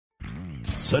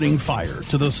setting fire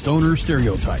to the stoner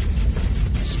stereotype,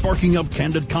 sparking up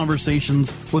candid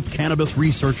conversations with cannabis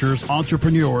researchers,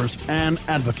 entrepreneurs, and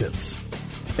advocates.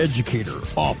 Educator,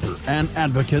 author, and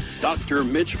advocate Dr.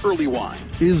 Mitch Earlywine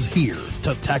is here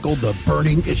to tackle the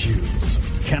burning issues.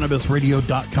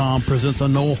 CannabisRadio.com presents a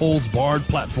no-holds-barred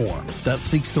platform that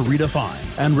seeks to redefine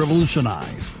and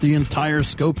revolutionize the entire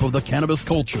scope of the cannabis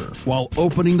culture while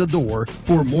opening the door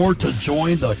for more to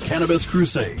join the cannabis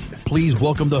crusade. Please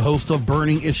welcome the host of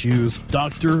Burning Issues,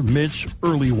 Dr. Mitch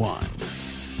Earlywine.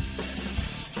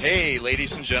 Hey,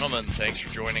 ladies and gentlemen, thanks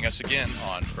for joining us again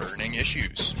on Burning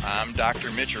Issues. I'm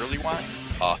Dr. Mitch Earlywine,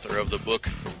 author of the book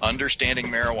Understanding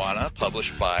Marijuana,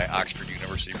 published by Oxford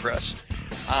University Press.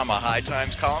 I'm a High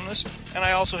Times columnist, and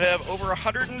I also have over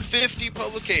 150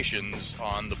 publications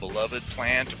on the beloved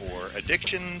plant or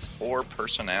addiction or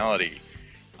personality.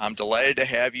 I'm delighted to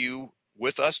have you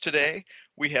with us today.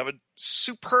 We have a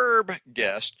superb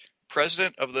guest,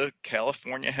 president of the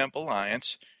California Hemp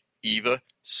Alliance, Eva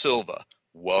Silva.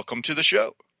 Welcome to the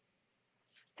show.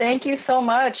 Thank you so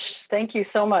much. Thank you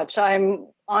so much. I'm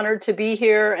honored to be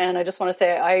here, and I just want to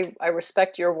say I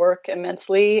respect your work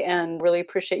immensely and really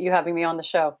appreciate you having me on the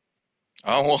show.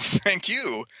 Oh, well, thank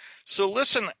you. So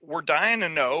listen, we're dying to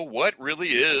know what really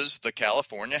is the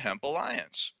California Hemp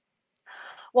Alliance.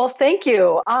 Well, thank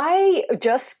you. I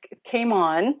just came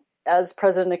on as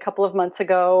president a couple of months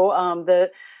ago.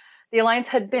 The Alliance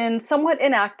had been somewhat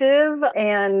inactive,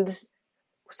 and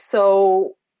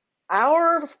so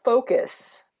our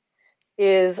focus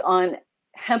is on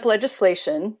hemp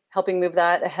legislation, helping move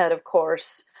that ahead, of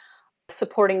course,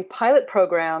 supporting pilot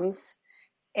programs,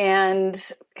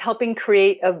 and helping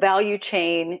create a value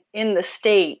chain in the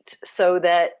state so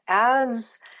that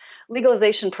as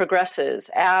legalization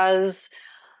progresses, as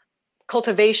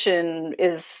cultivation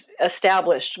is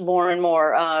established more and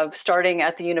more, starting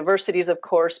at the universities, of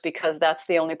course, because that's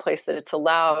the only place that it's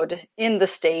allowed in the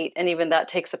state, and even that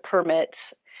takes a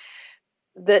permit,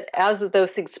 that as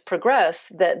those things progress,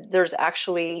 that there's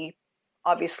actually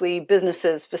obviously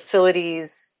businesses,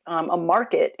 facilities, a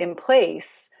market in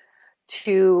place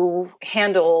to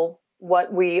handle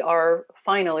what we are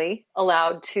finally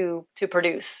allowed to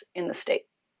produce in the state.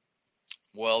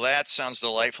 Well, that sounds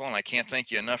delightful, and I can't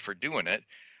thank you enough for doing it.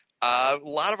 A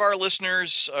lot of our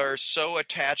listeners are so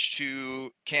attached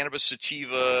to cannabis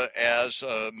sativa as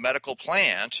a medical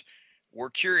plant. We're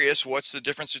curious, what's the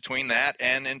difference between that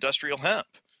and industrial hemp?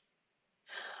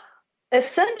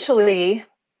 Essentially,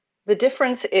 the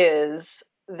difference is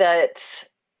that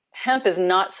hemp is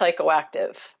not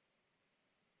psychoactive.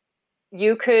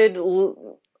 You could,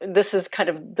 this is kind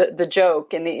of the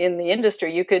joke in the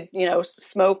industry, you could,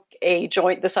 smoke a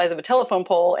joint the size of a telephone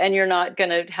pole and you're not going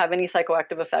to have any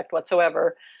psychoactive effect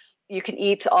whatsoever. You can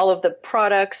eat all of the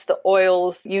products, the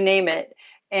oils, you name it,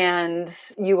 and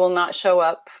you will not show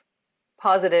up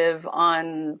positive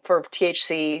for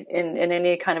THC in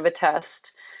any kind of a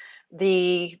test.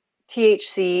 The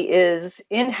THC is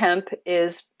in hemp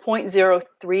is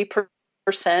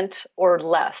 0.03% or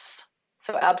less.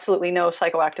 So absolutely no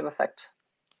psychoactive effect.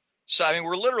 So,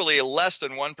 we're literally less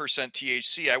than 1%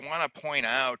 THC. I want to point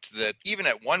out that even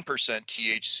at 1%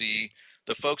 THC,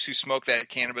 the folks who smoke that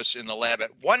cannabis in the lab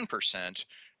at 1%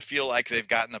 feel like they've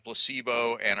gotten the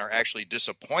placebo and are actually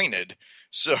disappointed.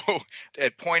 So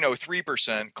at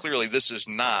 0.03%, clearly this is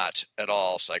not at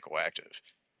all psychoactive.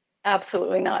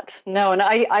 Absolutely not. No, and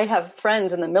I have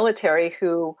friends in the military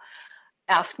who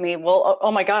ask me, well,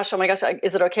 oh my gosh,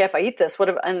 is it okay if I eat this?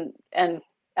 And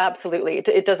absolutely,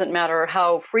 it doesn't matter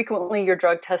how frequently you're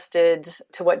drug tested,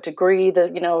 to what degree,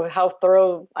 how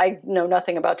thorough. I know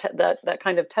nothing about that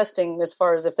kind of testing as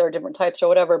far as if there are different types or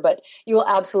whatever, but you will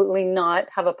absolutely not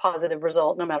have a positive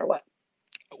result no matter what.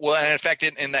 Well, and in fact,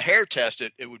 in the hair test,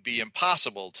 it would be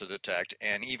impossible to detect,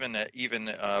 and even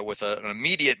with an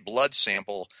immediate blood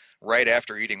sample right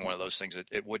after eating one of those things,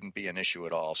 it wouldn't be an issue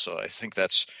at all. So I think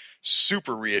that's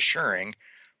super reassuring.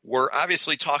 We're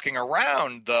obviously talking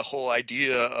around the whole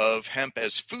idea of hemp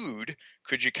as food.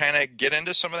 Could you kind of get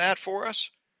into some of that for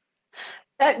us?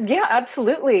 Yeah,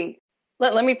 absolutely.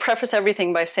 Let me preface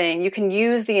everything by saying you can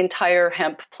use the entire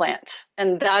hemp plant.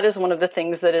 And that is one of the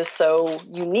things that is so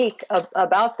unique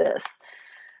about this.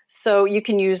 So you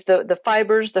can use the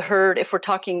fibers, the hurd. If we're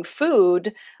talking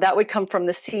food, that would come from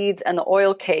the seeds and the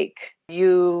oil cake.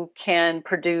 You can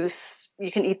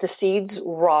eat the seeds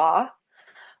raw.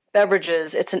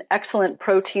 Beverages, it's an excellent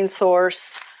protein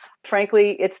source.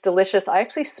 Frankly, it's delicious. I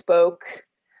actually spoke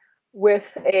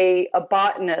with a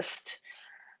botanist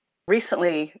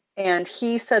recently, and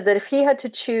he said that if he had to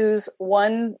choose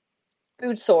one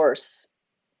food source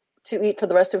to eat for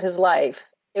the rest of his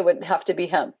life, it would have to be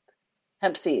hemp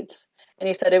seeds. And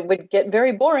he said it would get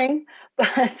very boring,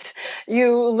 but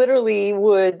you literally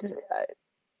would,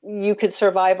 you could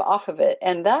survive off of it.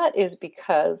 And that is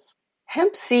because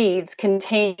hemp seeds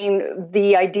contain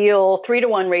the ideal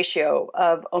 3-to-1 ratio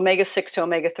of omega-6 to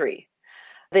omega-3.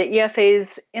 The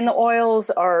EFAs in the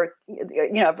oils are,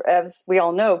 as we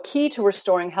all know, key to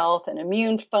restoring health and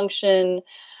immune function.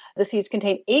 The seeds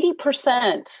contain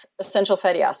 80% essential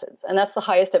fatty acids, and that's the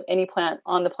highest of any plant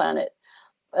on the planet.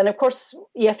 And of course,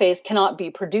 EFAs cannot be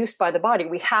produced by the body.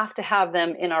 We have to have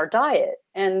them in our diet.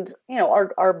 And,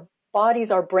 our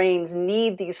bodies, our brains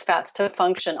need these fats to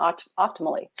function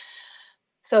optimally.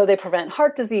 So they prevent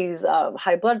heart disease,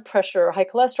 high blood pressure, high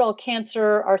cholesterol,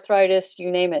 cancer, arthritis,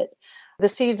 you name it. The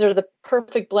seeds are the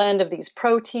perfect blend of these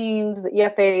proteins, the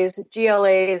EFAs,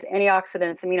 GLAs,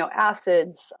 antioxidants, amino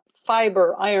acids,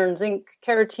 fiber, iron, zinc,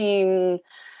 carotene,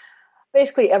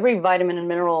 basically every vitamin and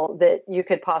mineral that you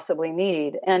could possibly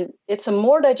need. And it's a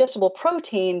more digestible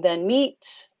protein than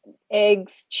meat,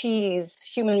 eggs, cheese,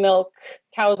 human milk,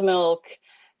 cow's milk,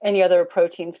 any other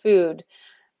protein food.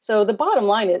 So the bottom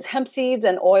line is hemp seeds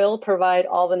and oil provide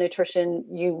all the nutrition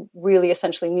you really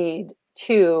essentially need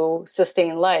to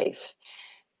sustain life.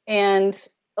 And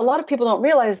a lot of people don't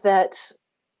realize that,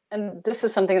 and this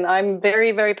is something that I'm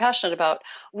very, very passionate about.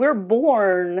 We're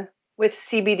born with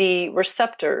CBD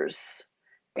receptors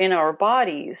in our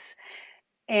bodies.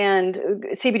 And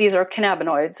CBDs are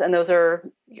cannabinoids, and those are,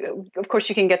 of course,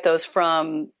 you can get those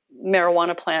from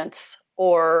marijuana plants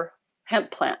or hemp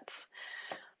plants.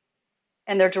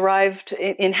 And they're derived,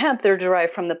 in hemp, they're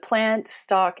derived from the plant,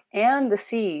 stalk, and the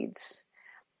seeds.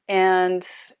 And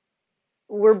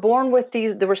we're born with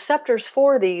the receptors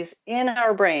for these in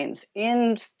our brains,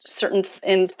 in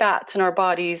fats in our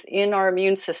bodies, in our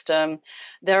immune system.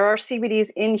 There are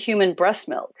CBDs in human breast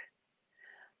milk.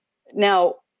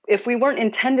 Now, if we weren't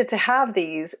intended to have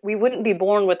these, we wouldn't be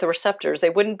born with the receptors. They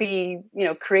wouldn't be,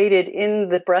 created in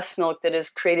the breast milk that is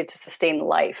created to sustain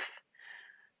life.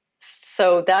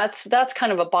 So that's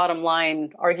kind of a bottom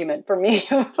line argument for me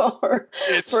for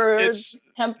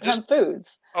hemp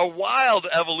foods. A wild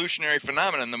evolutionary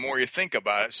phenomenon the more you think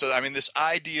about it. So, this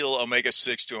ideal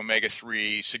omega-6 to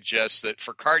omega-3 suggests that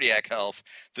for cardiac health,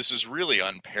 this is really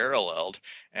unparalleled.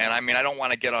 And I don't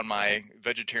want to get on my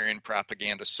vegetarian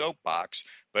propaganda soapbox,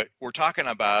 but we're talking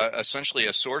about essentially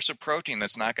a source of protein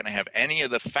that's not going to have any of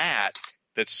the fat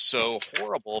that's so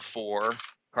horrible for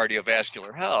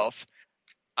cardiovascular health.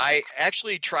 I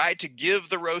actually tried to give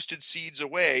the roasted seeds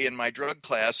away in my drug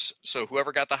class, so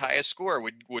whoever got the highest score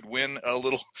would win a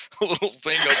little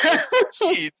thing of roasted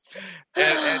seeds,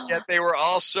 and yet they were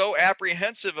all so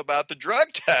apprehensive about the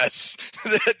drug tests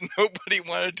that nobody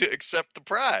wanted to accept the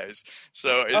prize.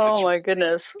 So my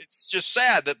goodness, it's just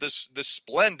sad that this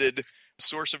splendid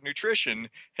source of nutrition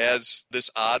has this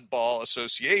oddball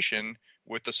association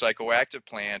with the psychoactive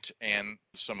plant and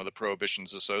some of the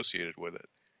prohibitions associated with it.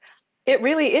 It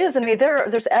really is.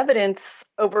 There's evidence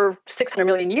over 600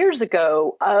 million years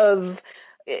ago of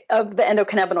the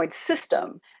endocannabinoid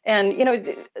system. And,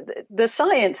 the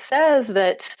science says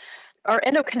that our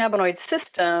endocannabinoid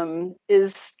system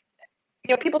is,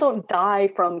 people don't die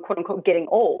from, quote unquote, getting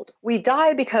old. We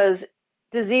die because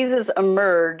diseases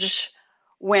emerge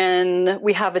when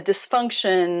we have a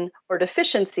dysfunction or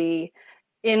deficiency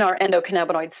in our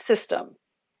endocannabinoid system.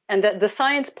 And the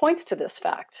science points to this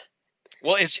fact.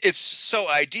 Well, it's so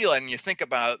ideal, and you think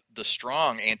about the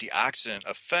strong antioxidant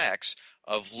effects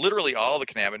of literally all the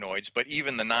cannabinoids, but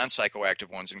even the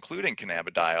non-psychoactive ones, including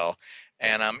cannabidiol.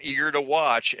 And I'm eager to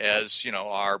watch as,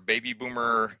 our baby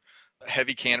boomer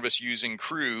heavy cannabis using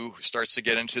crew starts to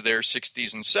get into their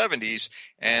 60s and 70s,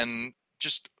 and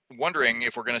just wondering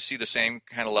if we're going to see the same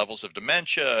kind of levels of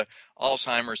dementia,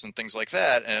 Alzheimer's, and things like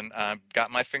that. And I've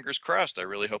got my fingers crossed. I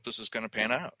really hope this is going to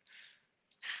pan out.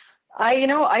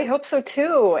 I hope so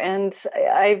too. And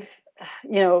I've,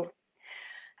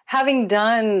 having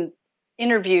done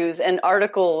interviews and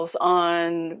articles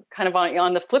on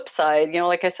the flip side,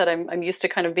 like I said, I'm used to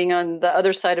kind of being on the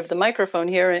other side of the microphone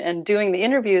here and doing the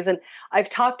interviews. And I've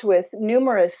talked with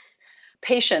numerous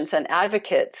patients and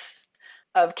advocates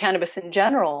of cannabis in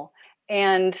general.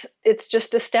 And it's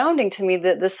just astounding to me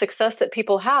that the success that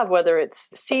people have, whether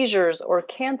it's seizures or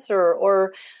cancer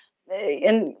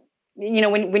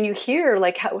when you hear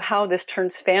like how this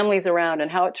turns families around and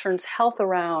how it turns health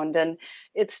around, and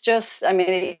it's just,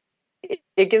 it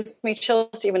gives me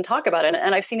chills to even talk about it.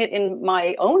 And I've seen it in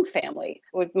my own family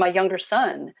with my younger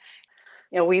son.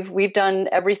 We've done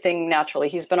everything naturally.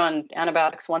 He's been on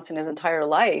antibiotics once in his entire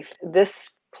life.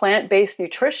 This plant-based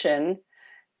nutrition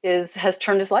has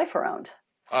turned his life around.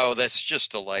 Oh, that's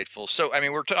just delightful. So, I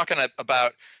mean, we're talking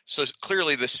about, so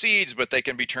clearly the seeds, but they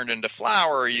can be turned into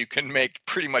flour. You can make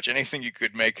pretty much anything you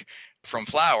could make from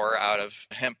flour out of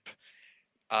hemp.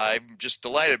 I'm just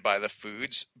delighted by the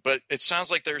foods, but it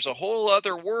sounds like there's a whole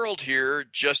other world here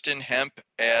just in hemp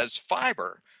as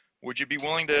fiber. Would you be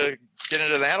willing to get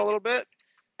into that a little bit?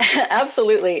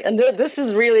 Absolutely. And this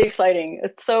is really exciting.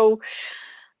 It's so,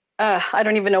 I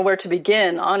don't even know where to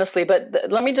begin, honestly, but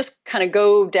let me just kind of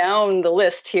go down the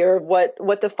list here of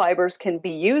what the fibers can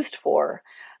be used for.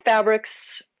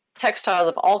 Fabrics, textiles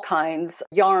of all kinds,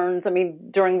 yarns. I mean,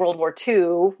 during World War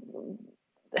II,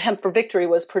 Hemp for Victory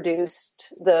was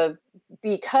produced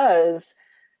because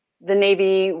the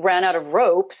Navy ran out of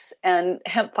ropes, and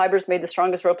hemp fibers made the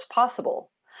strongest ropes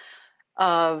possible.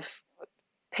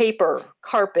 Paper,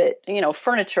 carpet,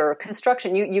 furniture,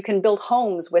 construction. You can build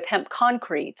homes with hemp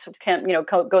concrete.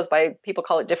 Goes by, people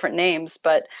call it different names,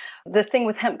 but the thing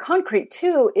with hemp concrete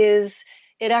too is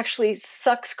it actually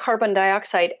sucks carbon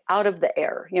dioxide out of the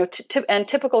air. And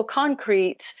typical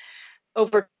concrete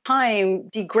over time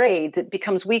degrades, it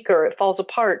becomes weaker, it falls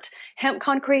apart. Hemp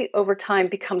concrete over time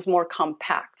becomes more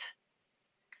compact.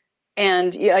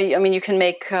 And I mean, you can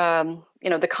make,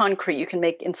 the concrete, you can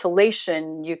make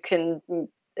insulation, you can,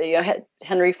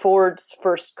 Henry Ford's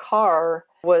first car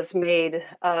was made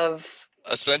of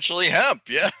essentially hemp.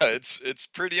 Yeah, it's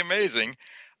pretty amazing.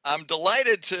 I'm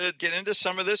delighted to get into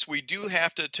some of this. We do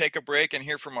have to take a break and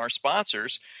hear from our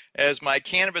sponsors. As my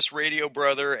cannabis radio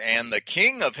brother and the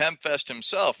king of HempFest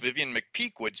himself, Vivian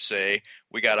McPeak, would say,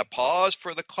 we got to pause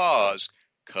for the cause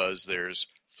because there's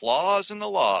flaws in the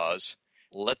laws.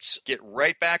 Let's get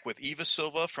right back with Eva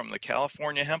Silva from the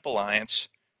California Hemp Alliance.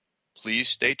 Please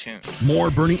stay tuned. More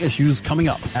burning issues coming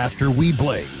up after we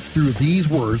blaze through these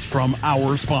words from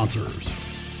our sponsors.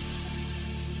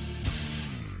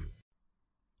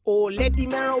 Oh, let the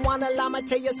marijuana llama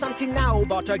tell you something now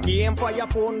about a game for your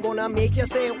phone gonna make you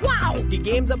say, wow! The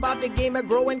game's about the game of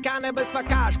growing cannabis for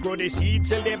cash. Grow the seed,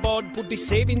 sell the bud, put the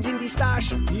savings in the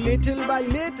stash. Little by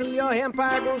little, your hemp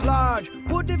fire grows large.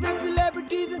 Put the big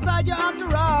celebrities inside your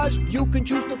entourage. You can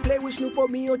choose to play with Snoop or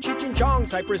me or Cheech and Chong,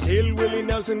 Cypress Hill, Willie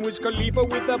Nelson, Wiz Khalifa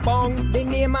with a bong. The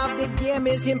name of the game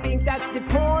is Hemp Inc., that's the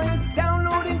point.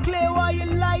 Download and play while you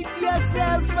light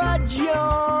yourself a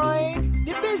joint.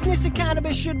 The business of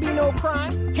cannabis should be no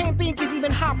crime. Hemp Inc. is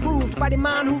even hot-proofed by the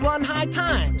man who run High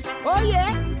Times. Oh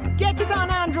yeah? Get it on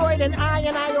Android and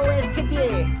iOS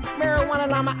today. Marijuana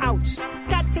llama out.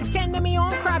 Got to tend to me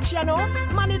own crops,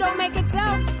 Money don't make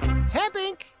itself. Hemp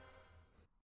Inc.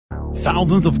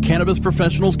 Thousands of cannabis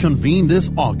professionals convened this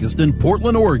August in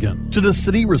Portland, Oregon, to the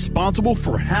city responsible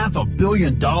for $500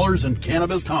 million in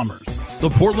cannabis commerce. The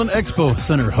Portland Expo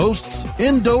Center hosts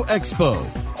Indo Expo,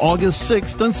 August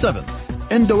 6th and 7th.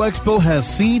 Indo Expo has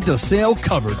seed to sale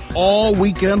covered all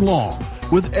weekend long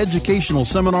with educational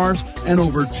seminars and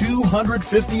over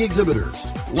 250 exhibitors.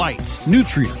 Lights,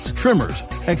 nutrients, trimmers,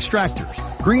 extractors,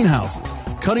 greenhouses,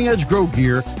 cutting-edge grow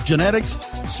gear, genetics,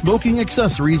 smoking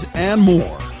accessories, and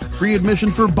more. Free admission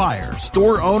for buyers,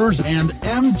 store owners, and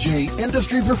MJ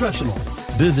industry professionals.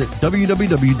 Visit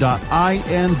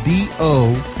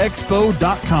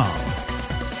www.indoexpo.com.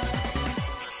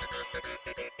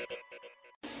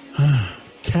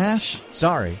 Cash?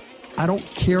 Sorry. I don't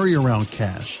carry around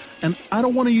cash, and I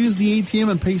don't want to use the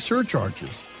ATM and pay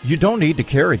surcharges. You don't need to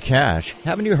carry cash.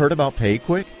 Haven't you heard about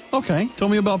PayQuick? Okay, tell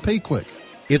me about PayQuick.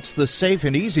 It's the safe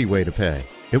and easy way to pay.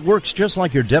 It works just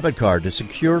like your debit card to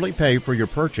securely pay for your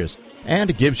purchase, and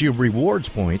it gives you rewards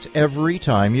points every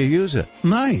time you use it.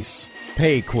 Nice.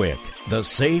 PayQuick, the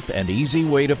safe and easy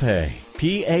way to pay.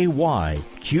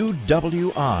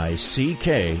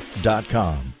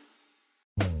 PayQuick.com.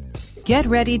 Get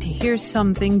ready to hear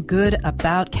something good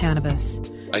about cannabis.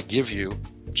 I give you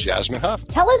Jasmine Huff.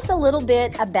 Tell us a little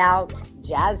bit about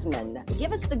Jasmine.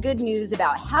 Give us the good news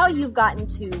about how you've gotten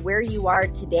to where you are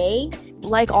today.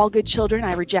 Like all good children,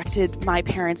 I rejected my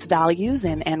parents' values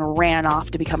and ran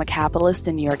off to become a capitalist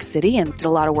in New York City and did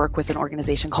a lot of work with an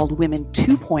organization called Women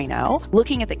 2.0.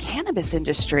 Looking at the cannabis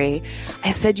industry, I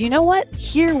said, you know what?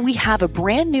 Here we have a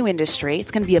brand new industry.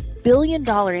 It's going to be $1 billion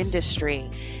industry.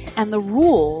 And the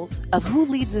rules of who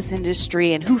leads this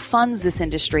industry and who funds this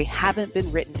industry haven't been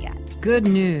written yet. Good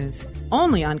news.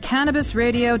 Only on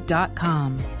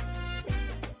CannabisRadio.com.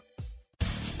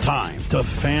 Time to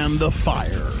fan the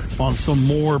fire on some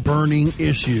more burning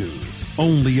issues.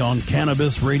 Only on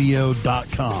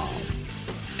CannabisRadio.com.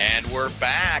 And we're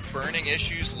back, Burning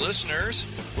Issues listeners.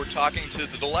 We're talking to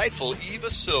the delightful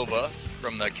Eva Silva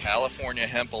from the California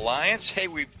Hemp Alliance. Hey,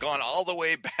 we've gone all the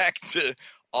way back to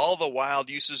all the wild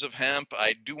uses of hemp.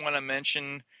 I do want to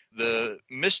mention the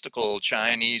mystical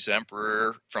Chinese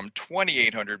emperor from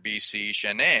 2800 BC,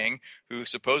 Sheneng, who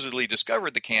supposedly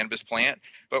discovered the cannabis plant,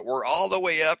 but we're all the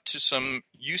way up to some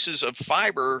uses of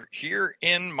fiber here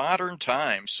in modern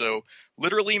times. So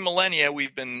literally millennia,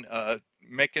 we've been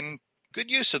making good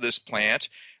use of this plant.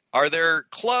 Are there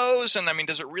clothes? And I mean,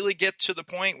 does it really get to the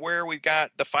point where we've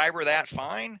got the fiber that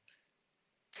fine?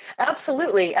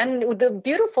 Absolutely. And the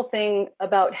beautiful thing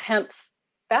about hemp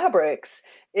fabrics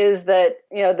is that,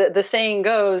 the saying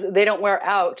goes, they don't wear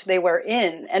out, they wear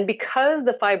in. And because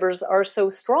the fibers are so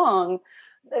strong,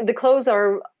 the clothes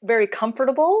are very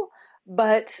comfortable,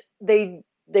 but they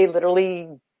literally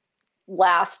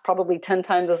last probably 10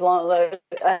 times as long.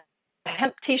 A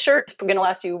hemp t-shirt is going to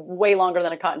last you way longer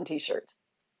than a cotton t-shirt.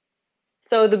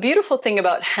 So the beautiful thing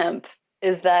about hemp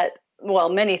is that, well,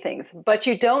 many things, but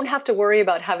you don't have to worry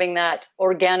about having that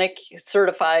organic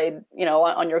certified,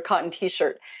 on your cotton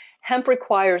t-shirt. Hemp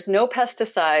requires no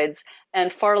pesticides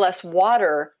and far less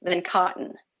water than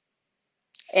cotton.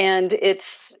 And it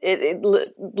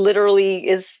literally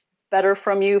is better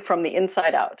from you from the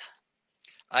inside out.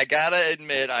 I gotta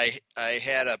admit, I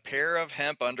had a pair of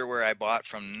hemp underwear I bought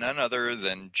from none other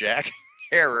than Jack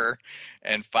Herer,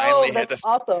 and finally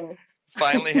awesome.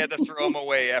 Finally had to throw them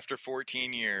away after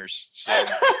 14 years. So,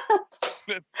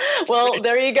 well,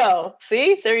 there you go.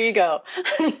 See, there you go.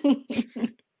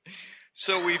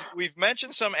 So we've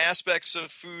mentioned some aspects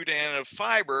of food and of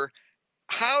fiber.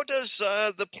 How does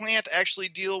the plant actually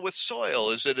deal with soil?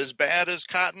 Is it as bad as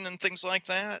cotton and things like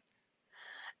that?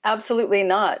 Absolutely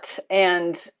not.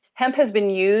 And hemp has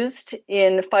been used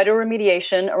in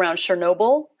phytoremediation around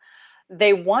Chernobyl.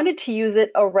 They wanted to use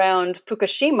it around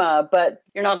Fukushima, but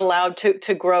you're not allowed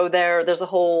to grow there. There's a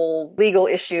whole legal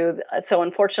issue. So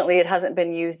unfortunately, it hasn't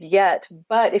been used yet.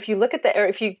 But if you look at the area,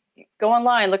 if you go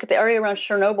online, look at the area around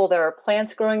Chernobyl, there are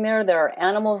plants growing there. There are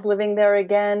animals living there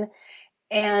again.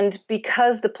 And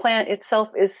because the plant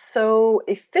itself is so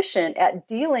efficient at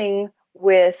dealing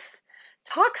with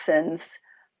toxins,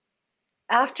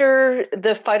 after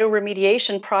the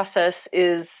phytoremediation process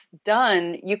is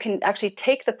done, you can actually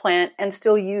take the plant and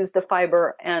still use the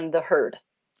fiber and the hurd.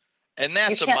 And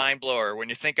that's a mind blower when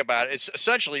you think about it. It's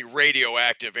essentially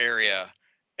radioactive area,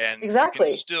 and exactly.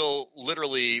 You can still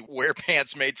literally wear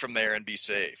pants made from there and be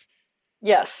safe.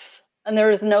 Yes, and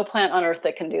there is no plant on earth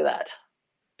that can do that.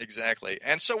 Exactly.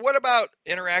 And so what about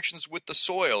interactions with the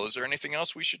soil? Is there anything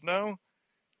else we should know?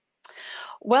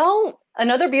 Well,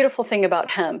 another beautiful thing about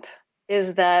hemp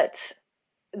is that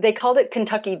they called it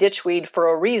Kentucky ditchweed for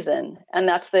a reason, and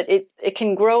that's that it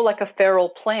can grow like a feral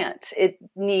plant. It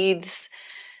needs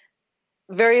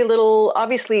very little.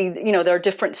 Obviously, there are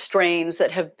different strains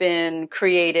that have been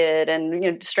created,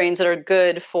 and strains that are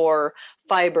good for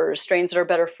fibers, strains that are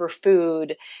better for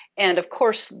food, and of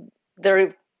course,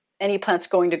 any plant's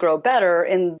going to grow better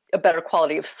in a better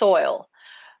quality of soil.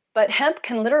 But hemp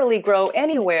can literally grow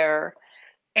anywhere,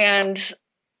 and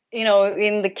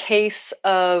in the case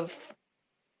of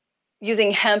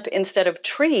using hemp instead of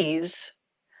trees,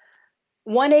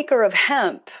 1 acre of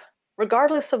hemp,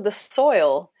 regardless of the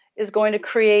soil, is going to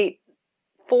create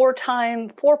 4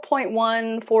 times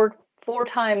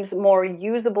more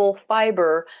usable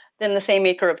fiber than the same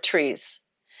acre of trees.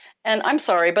 And I'm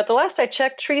sorry, but the last I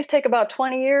checked, trees take about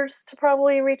 20 years to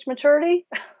probably reach maturity.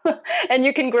 And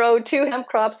you can grow 2 hemp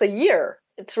crops a year.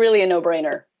 It's really a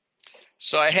no-brainer.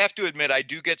 So I have to admit, I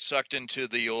do get sucked into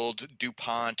the old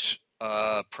DuPont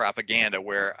propaganda,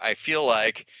 where I feel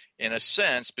like, in a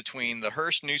sense, between the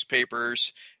Hearst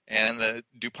newspapers and the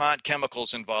DuPont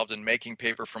chemicals involved in making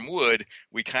paper from wood,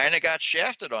 we kind of got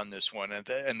shafted on this one,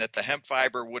 and that the hemp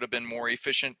fiber would have been more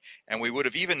efficient, and we would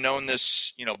have even known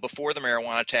this, before the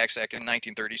Marijuana Tax Act in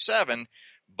 1937.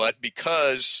 But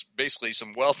because basically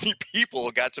some wealthy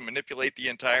people got to manipulate the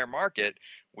entire market,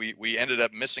 we ended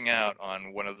up missing out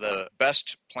on one of the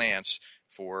best plants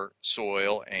for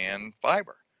soil and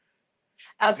fiber.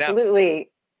 Absolutely.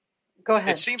 Now, go ahead.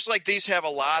 It seems like these have a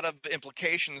lot of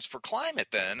implications for climate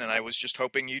then, and I was just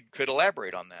hoping you could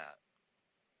elaborate on that.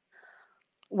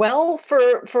 Well,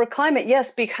 for climate,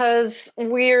 yes, because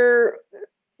we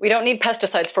don't need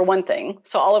pesticides for one thing.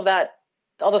 So all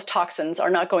those toxins are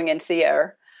not going into the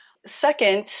air.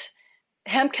 Second,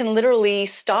 hemp can literally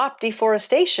stop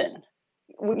deforestation.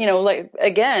 Like,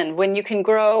 again, when you can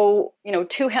grow,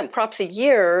 2 hemp crops a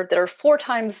year that are 4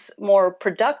 times more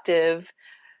productive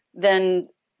than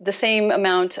the same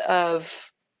amount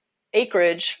of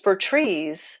acreage for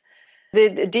trees,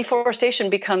 the deforestation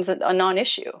becomes a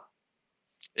non-issue.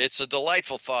 It's a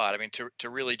delightful thought. I mean, to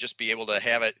really just be able to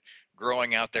have it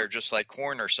growing out there just like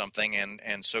corn or something,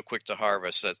 and so quick to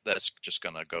harvest, that's just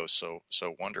going to go so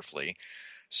wonderfully.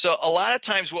 So a lot of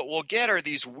times what we'll get are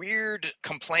these weird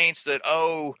complaints that,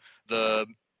 oh, the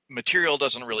material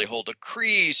doesn't really hold a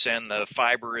crease and the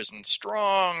fiber isn't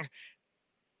strong.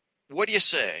 What do you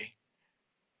say?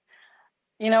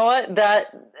 You know what?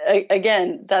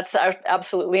 Again, that's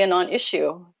absolutely a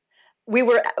non-issue. We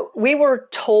were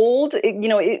told,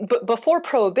 before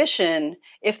Prohibition,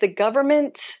 if the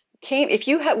government came, if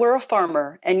you were a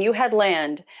farmer and you had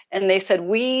land, and they said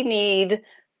we need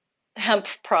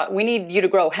we need you to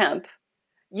grow hemp,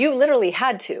 you literally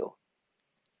had to.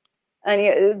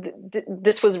 And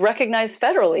this was recognized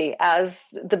federally as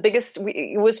the biggest.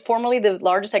 It was formerly the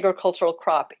largest agricultural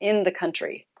crop in the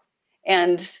country,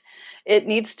 and it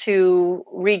needs to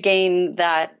regain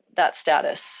that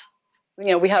status.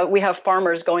 We have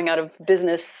farmers going out of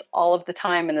business all of the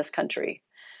time in this country,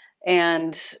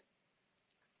 and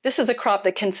this is a crop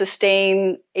that can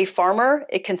sustain a farmer.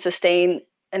 It can sustain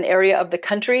an area of the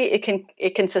country.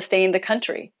 It can sustain the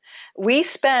country. We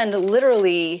spend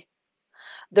literally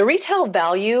the retail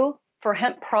value for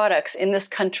hemp products in this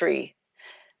country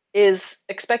is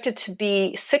expected to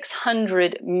be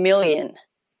 $600 million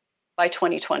by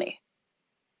 2020.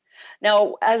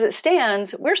 Now, as it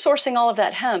stands, we're sourcing all of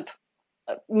that hemp,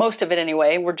 most of it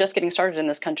anyway, we're just getting started in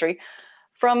this country,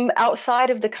 from outside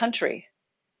of the country.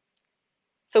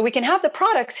 So we can have the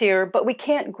products here, but we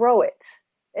can't grow it.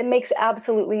 It makes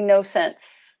absolutely no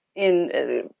sense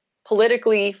in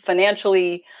politically,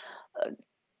 financially,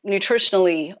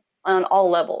 nutritionally, on all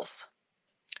levels.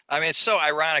 I mean, it's so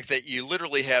ironic that you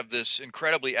literally have this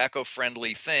incredibly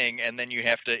eco-friendly thing, and then you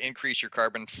have to increase your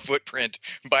carbon footprint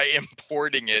by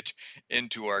importing it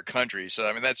into our country. So,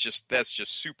 I mean, that's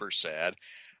just super sad.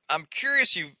 I'm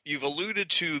curious. You've alluded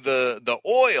to the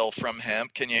oil from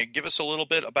hemp. Can you give us a little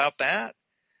bit about that?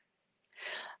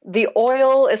 The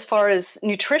oil as far as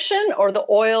nutrition, or the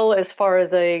oil as far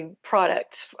as a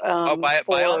product? By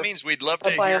all means, we'd love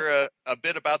to hear a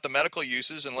bit about the medical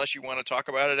uses, unless you want to talk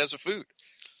about it as a food.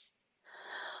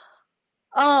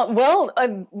 Well,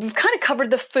 we've kind of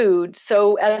covered the food.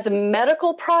 So as a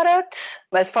medical product,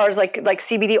 as far as like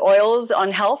CBD oils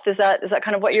on health, is that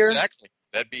kind of what you're? Exactly.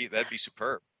 That'd be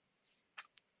superb.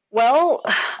 Well,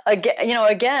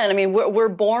 again, I mean, we're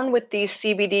born with these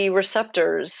CBD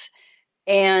receptors,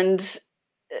 and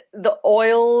the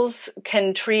oils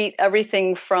can treat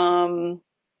everything from.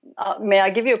 May I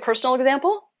give you a personal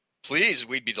example? Please,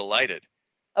 we'd be delighted.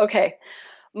 Okay,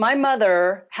 my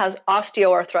mother has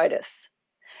osteoarthritis.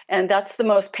 And that's the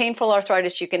most painful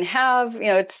arthritis you can have.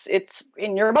 It's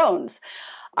in your bones.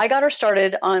 I got her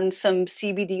started on some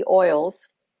CBD oils,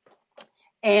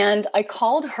 and I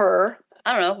called her,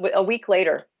 I don't know, a week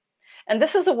later. And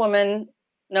this is a woman,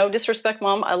 no disrespect,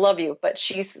 Mom, I love you, but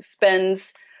she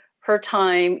spends her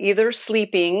time either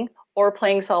sleeping or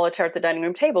playing solitaire at the dining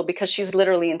room table because she's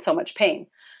literally in so much pain.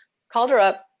 Called her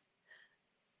up,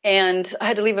 and I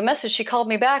had to leave a message. She called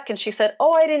me back and she said,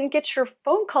 "Oh, I didn't get your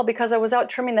phone call because I was out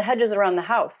trimming the hedges around the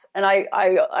house." And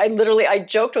I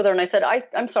joked with her and I said,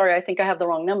 I'm sorry, I think I have the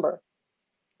wrong number.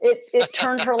 It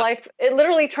turned her life. It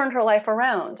literally turned her life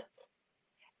around.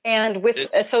 And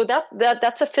so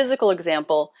that's a physical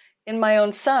example. In my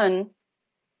own son,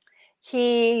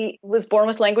 he was born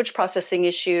with language processing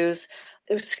issues,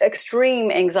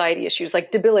 extreme anxiety issues,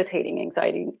 like debilitating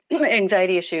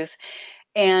anxiety issues.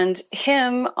 And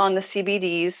him on the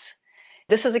CBDs,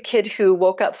 this is a kid who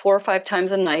woke up 4 or 5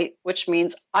 times a night, which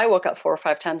means I woke up 4 or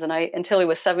 5 times a night until he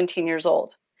was 17 years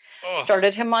old. Oh.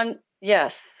 Started him on,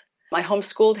 yes, I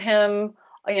homeschooled him,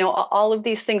 all of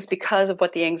these things because of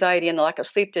what the anxiety and the lack of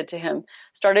sleep did to him.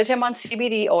 Started him on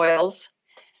CBD oils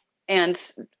and,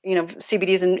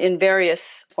 CBDs in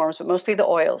various forms, but mostly the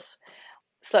oils.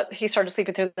 He started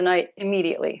sleeping through the night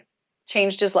immediately,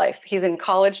 changed his life. He's in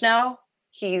college now.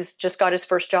 He's just got his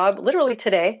first job literally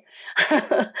today.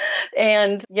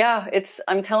 And yeah,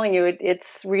 I'm telling you,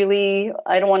 it's really,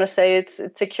 I don't want to say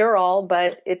it's a cure-all,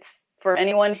 but it's for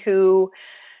anyone who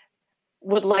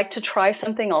would like to try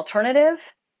something alternative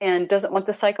and doesn't want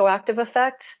the psychoactive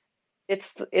effect.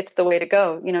 It's the way to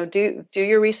go. Do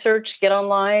your research, get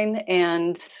online,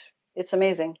 and it's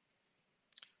amazing.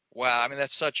 Wow, I mean,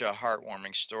 that's such a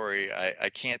heartwarming story. I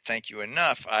can't thank you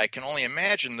enough. I can only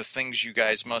imagine the things you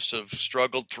guys must have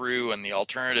struggled through and the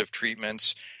alternative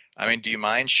treatments. I mean, do you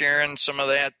mind sharing some of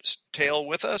that tale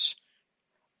with us?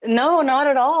 No, not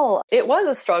at all. It was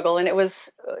a struggle, and it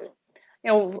was,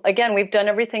 again, we've done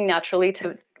everything naturally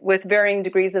with varying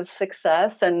degrees of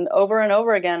success, and over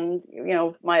again,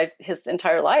 his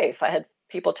entire life, I had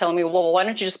people telling me, "Well, why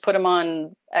don't you just put him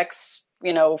on X,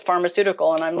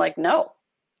 pharmaceutical?" And I'm like, no.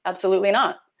 Absolutely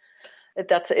not.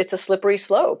 It's a slippery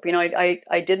slope.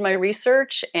 I did my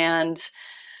research, and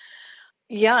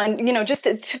Yeah, and just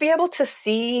to be able to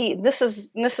see, this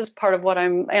is part of what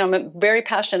I'm very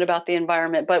passionate about the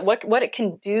environment, but what it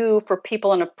can do for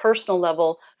people on a personal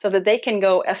level so that they can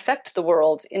go affect the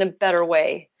world in a better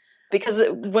way. Because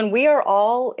when we are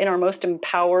all in our most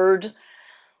empowered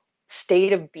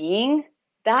state of being,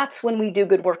 that's when we do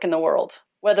good work in the world,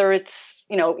 whether it's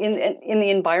in the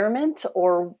environment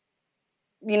or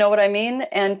you know what I mean.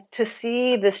 And to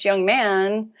see this young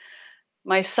man,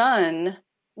 my son,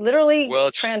 literally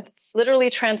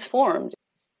transformed.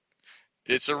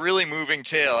 It's a really moving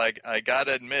tale, I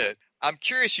gotta admit. I'm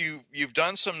curious, you've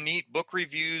done some neat book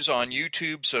reviews on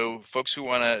YouTube, so folks who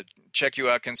want to check you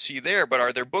out can see there, but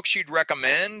are there books you'd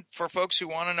recommend for folks who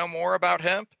want to know more about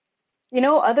hemp?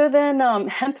 Other than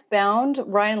Hemp Bound,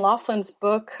 Ryan Laughlin's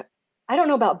book, I don't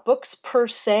know about books per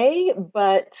se,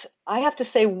 but I have to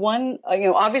say one,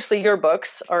 obviously your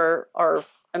books are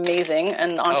amazing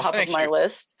and on top of my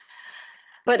list.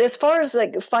 But as far as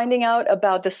like finding out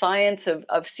about the science of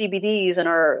CBDs and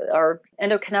our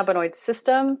endocannabinoid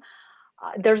system,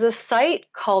 there's a site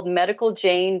called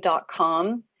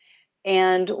medicaljane.com.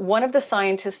 And one of the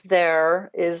scientists there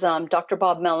is Dr.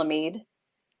 Bob Melamede.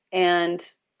 And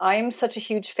I'm such a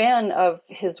huge fan of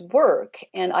his work.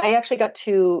 And I actually got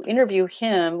to interview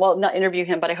him. Well, not interview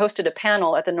him, but I hosted a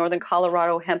panel at the Northern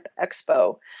Colorado Hemp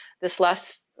Expo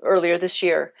earlier this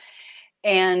year.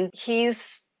 And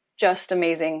he's just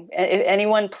amazing. If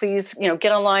anyone, please,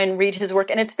 get online, read his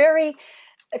work. And it's very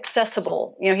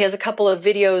accessible. He has a couple of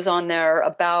videos on there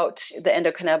about the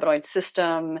endocannabinoid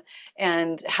system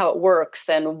and how it works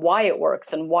and why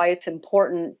it's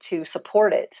important to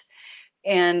support it.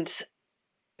 And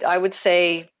I would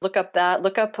say look up,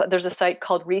 there's a site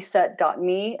called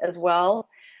reset.me as well.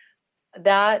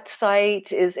 That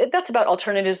site that's about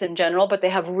alternatives in general, but they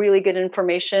have really good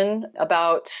information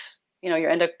about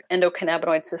your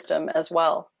endocannabinoid system as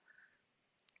well.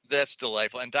 That's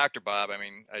delightful. And Dr. Bob,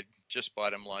 I just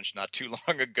bought him lunch not too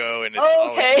long ago, and it's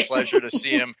always a pleasure to see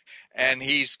him. And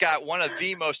he's got one of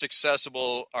the most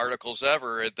accessible articles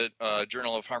ever at the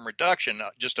Journal of Harm Reduction,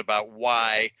 just about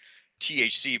why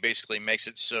THC basically makes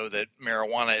it so that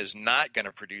marijuana is not going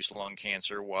to produce lung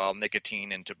cancer, while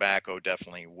nicotine and tobacco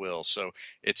definitely will. So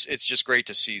it's just great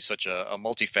to see such a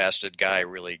multifaceted guy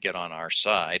really get on our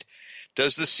side.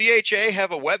 Does the CHA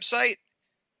have a website?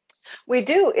 We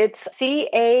do. It's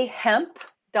cahemp.org.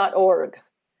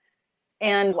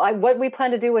 And what we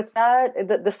plan to do with that,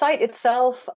 the site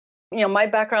itself, my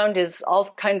background is all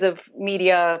kinds of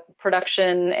media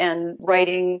production and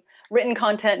writing, written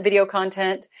content, video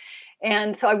content.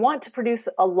 And so I want to produce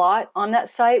a lot on that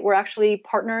site. We're actually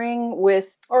aligning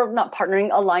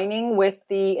with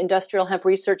the Industrial Hemp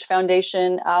Research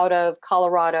Foundation out of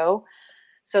Colorado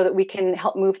so that we can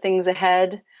help move things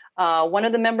ahead. One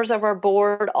of the members of our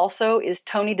board also is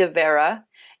Tony De Vera,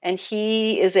 and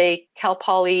he is a Cal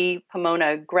Poly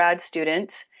Pomona grad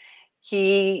student.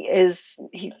 He's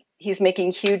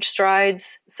making huge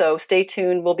strides, so stay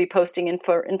tuned. We'll be posting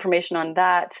information on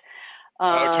that.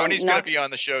 Tony's going to be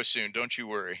on the show soon. Don't you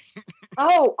worry.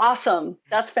 Oh, awesome.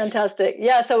 That's fantastic.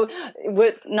 Yeah. So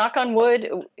knock on wood,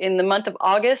 in the month of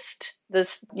August,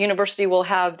 this university will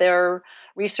have their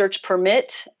research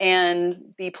permit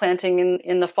and be planting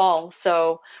in the fall.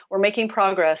 So we're making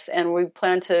progress, and we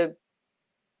plan to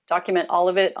document all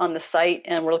of it on the site.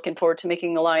 And we're looking forward to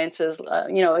making alliances,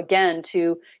 again,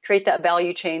 to create that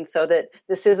value chain so that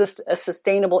this is a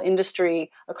sustainable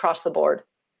industry across the board.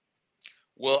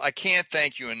 Well, I can't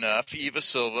thank you enough. Eva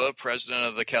Silva, president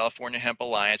of the California Hemp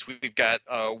Alliance. We've got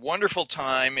a wonderful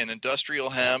time in industrial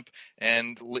hemp,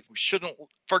 and we shouldn't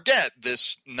forget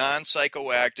this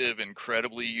non-psychoactive,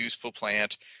 incredibly useful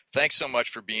plant. Thanks so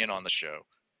much for being on the show.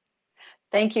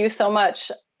 Thank you so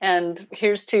much. And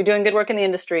here's to doing good work in the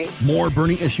industry. More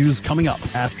burning issues coming up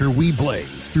after we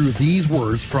blaze through these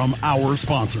words from our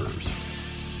sponsors.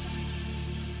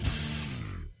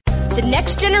 The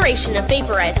next generation of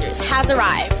vaporizers has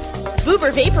arrived. Vuber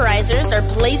vaporizers are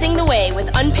blazing the way with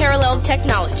unparalleled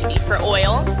technology for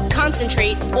oil,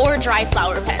 concentrate, or dry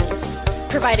flower pens.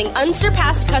 Providing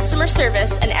unsurpassed customer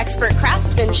service and expert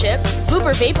craftsmanship,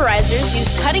 Vuber vaporizers use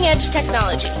cutting-edge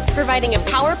technology, providing a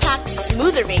power-packed,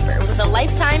 smoother vapor with a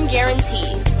lifetime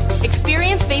guarantee.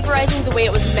 Experience vaporizing the way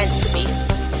it was meant to be.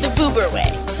 The Vuber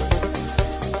way.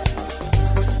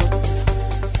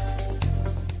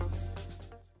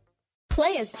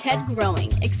 Play as Ted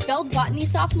Growing, expelled botany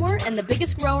sophomore and the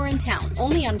biggest grower in town,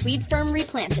 only on Weed Firm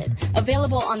Replanted.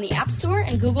 Available on the App Store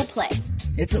and Google Play.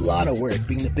 It's a lot of work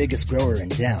being the biggest grower in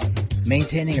town.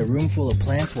 Maintaining a room full of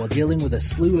plants while dealing with a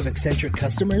slew of eccentric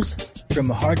customers?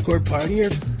 From a hardcore partier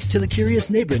to the curious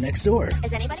neighbor next door.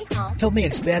 Is anybody home? Help me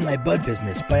expand my bud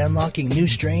business by unlocking new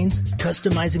strains,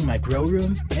 customizing my grow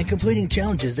room, and completing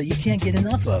challenges that you can't get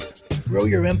enough of. Grow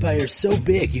your empire so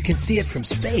big you can see it from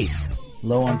space.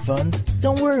 Low on funds?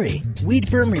 Don't worry. Weed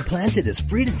Firm Replanted is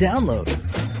free to download.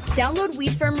 Download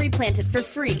Weed Firm Replanted for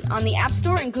free on the App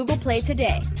Store and Google Play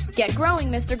today. Get growing,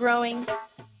 Mr. Growing.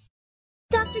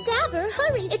 Dr. Dabber,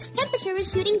 hurry! Its temperature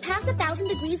is shooting past 1,000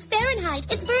 degrees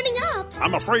Fahrenheit. It's burning up.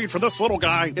 I'm afraid for this little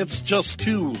guy, it's just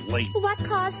too late. What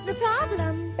caused the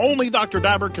problem? Only Dr.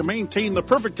 Dabber can maintain the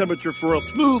perfect temperature for a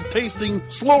smooth-tasting,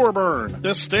 slower burn.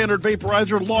 This standard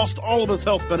vaporizer lost all of its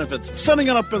health benefits, sending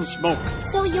it up in smoke.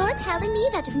 So you're telling me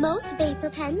that most vapor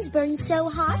pens burn so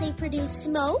hot they produce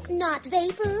smoke, not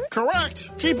vapor? Correct.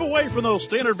 Keep away from those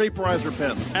standard vaporizer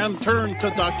pens and turn to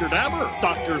Dr. Dabber.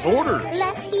 Doctor's orders.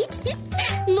 Less heat,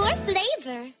 more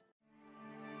flavor.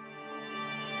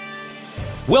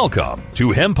 Welcome to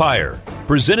Hempire,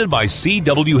 presented by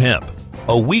CW Hemp,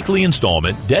 a weekly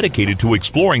installment dedicated to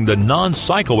exploring the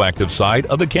non-psychoactive side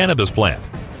of the cannabis plant.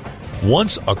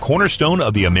 Once a cornerstone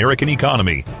of the American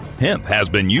economy, hemp has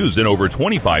been used in over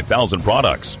 25,000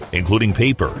 products, including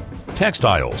paper,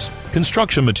 textiles,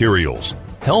 construction materials,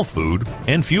 health food,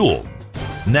 and fuel.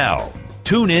 Now,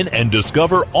 tune in and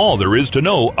discover all there is to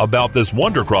know about this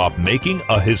wonder crop making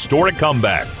a historic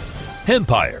comeback.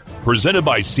 Hempire, presented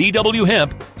by CW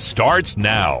Hemp, starts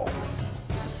now.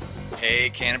 Hey,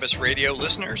 Cannabis Radio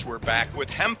listeners, we're back with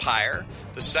Hempire,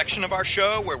 the section of our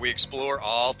show where we explore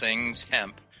all things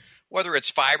hemp. Whether it's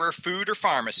fiber, food, or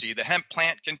pharmacy, the hemp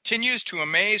plant continues to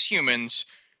amaze humans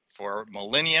for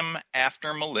millennium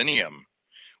after millennium.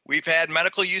 We've had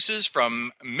medical uses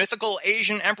from mythical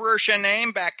Asian Emperor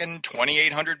Shenname back in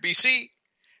 2800 BC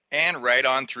and right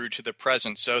on through to the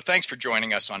present. So thanks for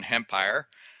joining us on Hempire.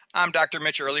 I'm Dr.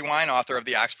 Mitch Earlywine, author of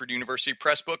the Oxford University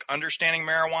Press book, Understanding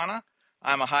Marijuana.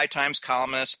 I'm a High Times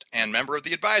columnist and member of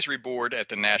the advisory board at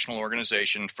the National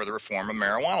Organization for the Reform of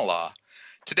Marijuana Law.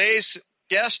 Today's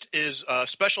guest is a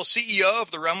special CEO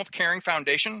of the Realm of Caring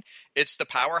Foundation. It's the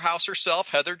powerhouse herself,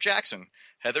 Heather Jackson.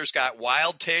 Heather's got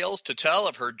wild tales to tell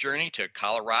of her journey to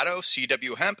Colorado,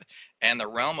 CW Hemp, and the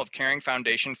Realm of Caring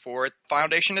Foundation for the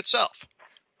foundation itself.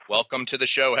 Welcome to the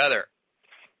show, Heather.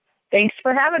 Thanks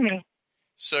for having me.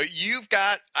 So you've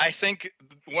got, I think,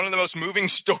 one of the most moving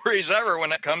stories ever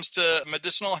when it comes to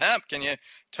medicinal hemp. Can you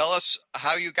tell us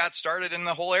how you got started in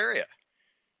the whole area?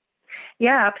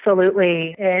 Yeah,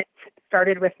 absolutely. It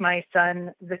started with my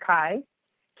son, Zakai.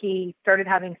 He started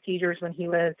having seizures when he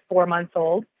was 4 months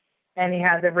old, and he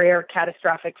has a rare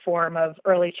catastrophic form of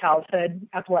early childhood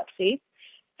epilepsy,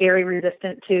 very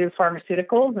resistant to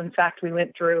pharmaceuticals. In fact, we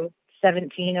went through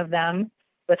 17 of them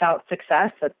without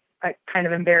success. That's kind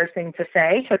of embarrassing to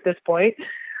say at this point.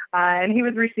 And he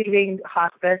was receiving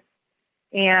hospice,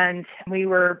 and we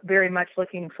were very much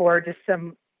looking for just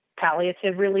some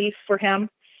palliative relief for him.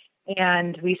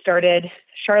 And we started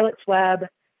Charlotte's Web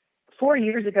 4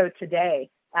 years ago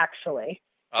today, actually.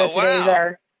 So today's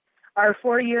our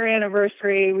 4-year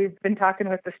anniversary. We've been talking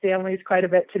with the Stanleys quite a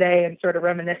bit today and sort of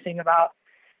reminiscing about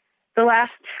the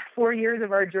last 4 years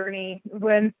of our journey.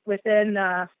 When within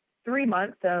 3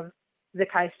 months of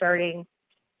Zakai starting,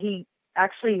 he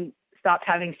actually stopped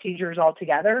having seizures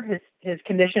altogether. His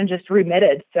condition just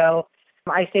remitted. So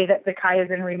I say that Zakai is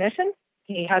in remission.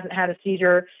 He hasn't had a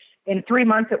seizure in 3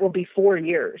 months. It will be 4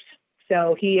 years.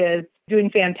 So he is doing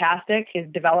fantastic.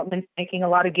 His development's making a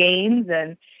lot of gains,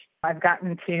 and I've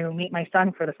gotten to meet my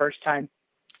son for the first time.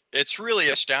 It's really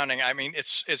astounding. I mean,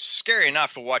 it's scary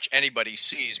enough to watch anybody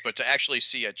seize, but to actually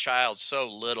see a child so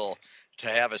little to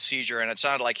have a seizure, and it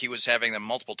sounded like he was having them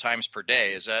multiple times per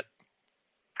day. Is that?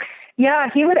 Yeah,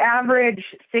 he would average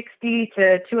 60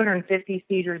 to 250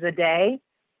 seizures a day,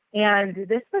 and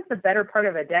this was the better part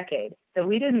of a decade. So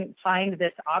we didn't find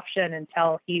this option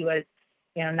until he was,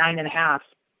 9.5.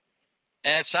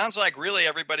 And it sounds like really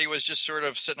everybody was just sort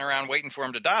of sitting around waiting for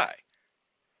him to die.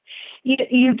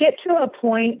 You get to a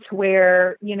point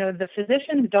where, the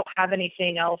physicians don't have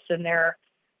anything else in their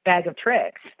bag of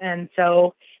tricks. And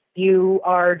so you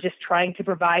are just trying to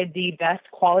provide the best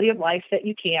quality of life that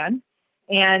you can.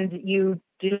 And you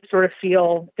do sort of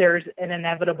feel there's an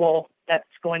inevitable that's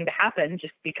going to happen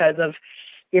just because of,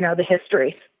 the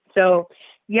history. So,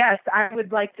 yes, I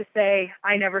would like to say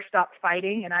I never stopped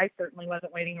fighting, and I certainly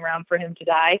wasn't waiting around for him to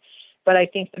die. But I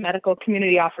think the medical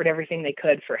community offered everything they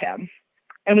could for him.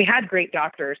 And we had great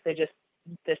doctors.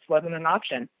 This wasn't an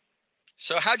option.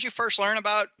 So how'd you first learn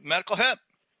about medical hemp?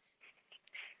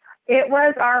 It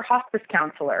was our hospice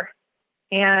counselor,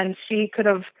 and she could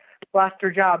have lost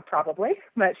her job probably,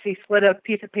 but she slid a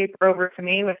piece of paper over to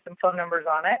me with some phone numbers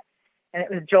on it, and it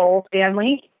was Joel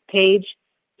Stanley, page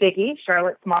Biggie,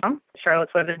 Charlotte's mom.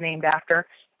 Charlotte's what it was named after,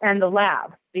 and the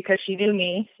lab, because she knew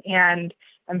me, and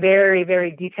I'm very,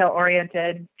 very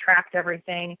detail-oriented, tracked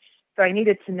everything. So I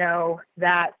needed to know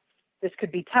that this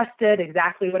could be tested,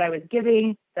 exactly what I was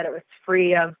giving, that it was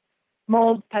free of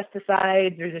mold,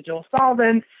 pesticides, residual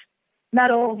solvents,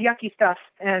 metal, yucky stuff.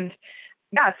 And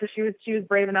yeah, so she was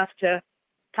brave enough to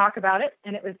talk about it,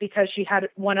 and it was because she had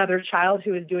one other child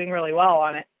who was doing really well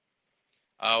on it.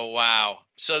 Oh, wow.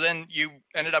 So then you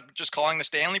ended up just calling the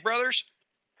Stanley brothers?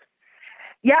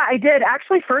 Yeah, I did.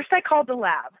 Actually, first I called the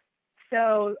lab.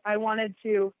 So I wanted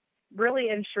to really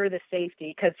ensure the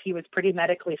safety because he was pretty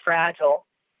medically fragile.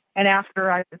 And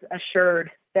after I was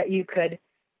assured that you could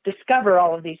discover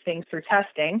all of these things through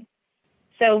testing.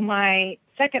 So my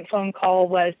second phone call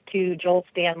was to Joel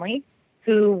Stanley,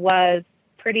 who was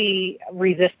pretty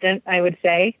resistant, I would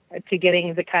say, to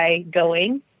getting Zakai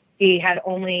going. He had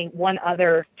only one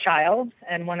other child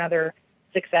and one other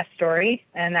success story,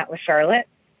 and that was Charlotte.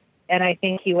 And I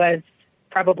think he was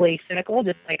probably cynical,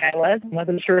 just like I was.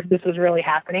 Wasn't sure if this was really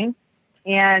happening.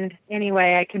 And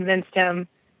anyway, I convinced him,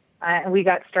 and we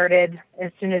got started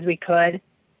as soon as we could.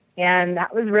 And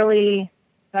that was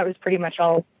pretty much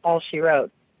all she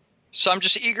wrote. So I'm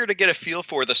just eager to get a feel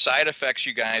for the side effects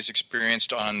you guys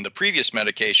experienced on the previous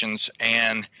medications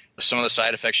and some of the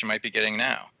side effects you might be getting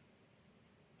now.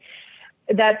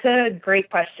 That's a great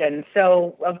question.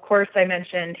 So, of course, I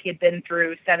mentioned he had been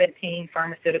through 17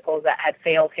 pharmaceuticals that had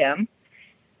failed him.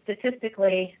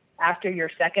 Statistically, after your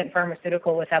second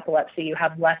pharmaceutical with epilepsy, you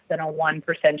have less than a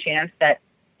 1% chance that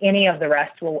any of the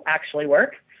rest will actually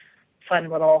work. Fun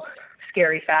little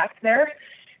scary fact there.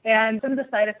 And some of the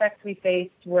side effects we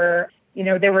faced were,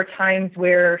 there were times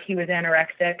where he was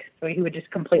anorexic, so he would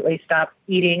just completely stop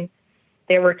eating.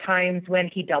 There were times when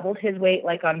he doubled his weight,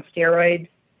 like on steroids.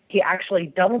 He actually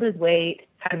doubled his weight,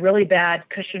 had really bad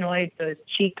cushingoid, so his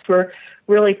cheeks were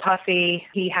really puffy.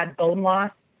 He had bone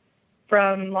loss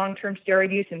from long-term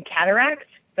steroid use and cataracts.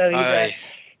 So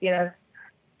he's a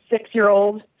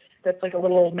 6-year-old that's like a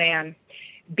little old man.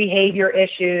 Behavior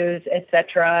issues,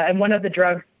 etc. And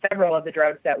several of the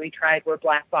drugs that we tried were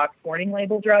black box warning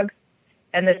label drugs.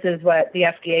 And this is what the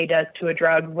FDA does to a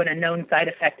drug when a known side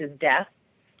effect is death.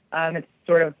 It's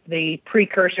sort of the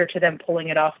precursor to them pulling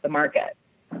it off the market.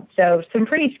 So some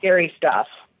pretty scary stuff.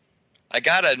 I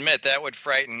got to admit, that would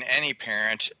frighten any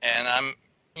parent. And I'm,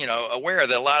 aware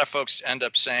that a lot of folks end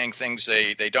up saying things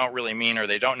they don't really mean, or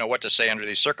they don't know what to say under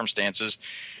these circumstances.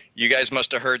 You guys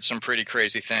must have heard some pretty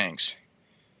crazy things.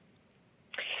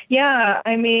 Yeah,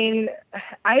 I mean,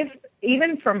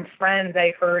 even from friends,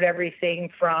 I've heard everything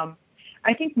from,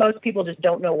 I think most people just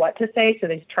don't know what to say, so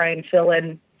they try and fill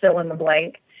in the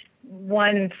blank.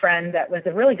 One friend that was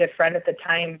a really good friend at the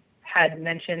time had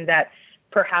mentioned that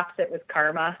perhaps it was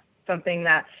karma, something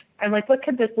that I'm like, what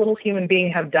could this little human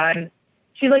being have done?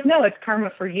 She's like, no, it's karma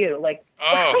for you. Like,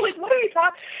 like what are you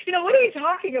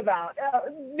talking about?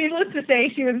 Needless to say,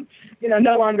 she was,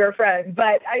 no longer a friend.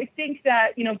 But I think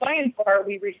that, by and far,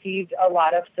 we received a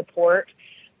lot of support.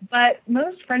 But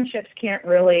most friendships can't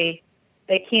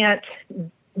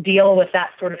deal with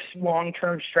that sort of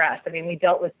long-term stress. I mean, we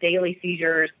dealt with daily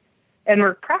seizures, and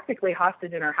we're practically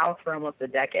hostage in our house for almost a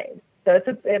decade. So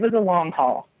it was a long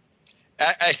haul.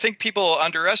 I think people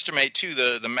underestimate, too,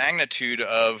 the magnitude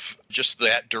of just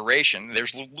that duration.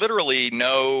 There's literally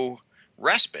no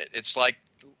respite. It's like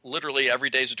literally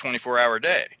every day is a 24-hour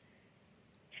day.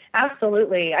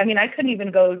 Absolutely. I mean, I couldn't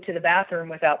even go to the bathroom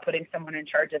without putting someone in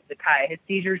charge of Zakai. His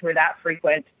seizures were that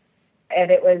frequent, and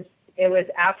it was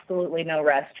absolutely no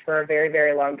rest for a very,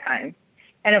 very long time.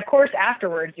 And, of course,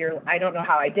 afterwards, I don't know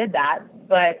how I did that,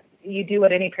 but you do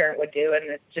what any parent would do, and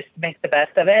it's just make the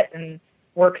best of it and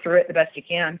work through it the best you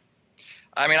can.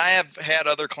 I mean, I have had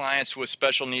other clients with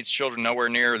special needs children nowhere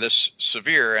near this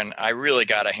severe, and I really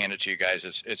got to hand it to you guys.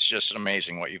 It's just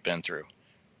amazing what you've been through.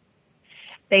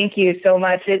 Thank you so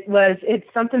much.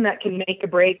 It's something that can make or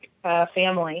break a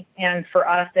family, and for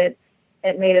us, it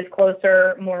made us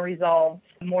closer, more resolved,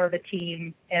 more of a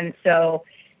team. And so,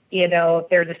 if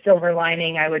there's a silver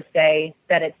lining, I would say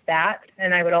that it's that.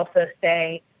 And I would also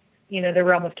say, the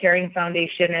Realm of Caring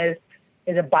Foundation is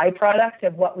a byproduct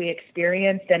of what we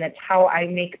experienced, and it's how I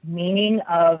make meaning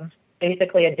of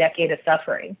basically a decade of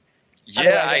suffering.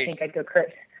 Yeah, I think I'd go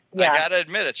crazy. Yeah. I got to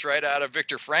admit, it's right out of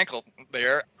Viktor Frankl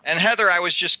there. And Heather, I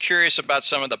was just curious about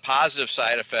some of the positive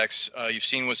side effects you've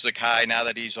seen with Zakai now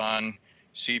that he's on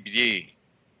CBD.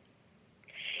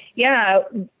 Yeah,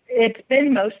 it's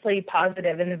been mostly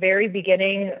positive. In the very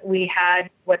beginning, we had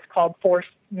what's called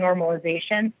forced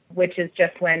normalization, which is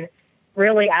just when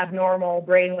really abnormal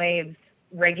brain waves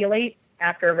regulate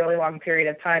after a really long period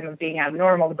of time of being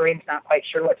abnormal. The brain's not quite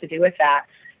sure what to do with that.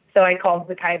 So I called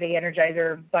the Kyve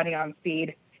Energizer Bunny on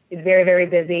speed. He's very, very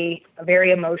busy,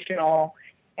 very emotional.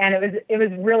 And it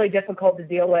was really difficult to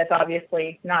deal with,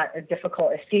 obviously not as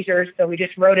difficult as seizures. So we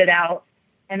just wrote it out.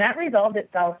 And that resolved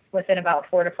itself within about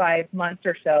 4 to 5 months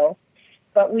or so.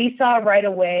 But we saw right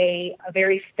away a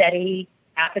very steady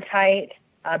appetite,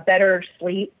 better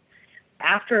sleep.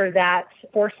 After that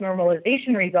forced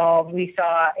normalization resolved, we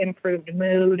saw improved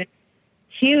mood,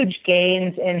 huge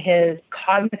gains in his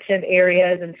cognitive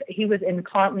areas. And he was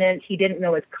incontinent. He didn't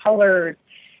know his colors.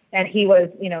 And he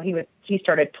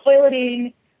started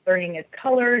toileting, learning his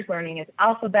colors, learning his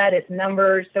alphabet, his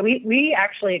numbers. So we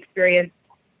actually experienced,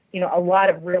 a lot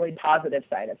of really positive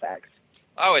side effects.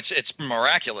 Oh, it's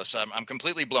miraculous. I'm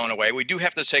completely blown away. We do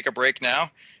have to take a break now.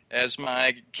 As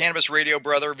my cannabis radio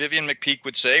brother Vivian McPeak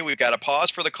would say, we've got to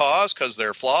pause for the cause because there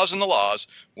are flaws in the laws.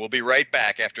 We'll be right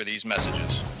back after these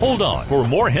messages. Hold on for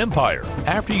more Hempire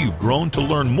after you've grown to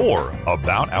learn more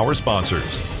about our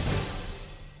sponsors.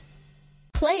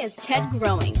 Play as Ted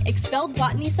Growing, expelled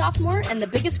botany sophomore and the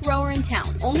biggest grower in town,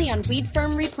 only on Weed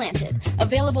Firm Replanted.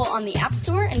 Available on the App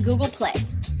Store and Google Play.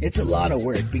 It's a lot of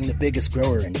work being the biggest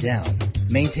grower in town.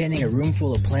 Maintaining a room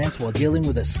full of plants while dealing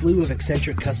with a slew of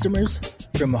eccentric customers?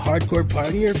 From a hardcore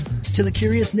partier to the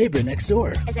curious neighbor next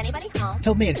door. Is anybody home?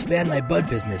 Help me expand my bud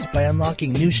business by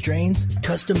unlocking new strains,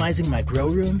 customizing my grow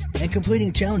room, and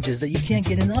completing challenges that you can't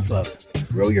get enough of.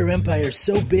 Grow your empire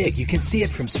so big you can see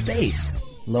it from space.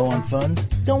 Low on funds?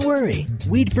 Don't worry.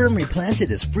 Weed Firm Replanted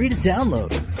is free to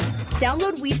download.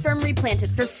 Download Weed Firm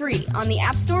Replanted for free on the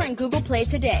App Store and Google Play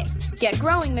today. Get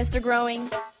growing, Mr.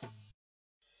 Growing.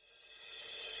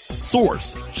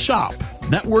 Source, shop,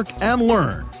 network, and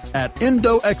learn at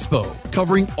Indo Expo,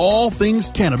 covering all things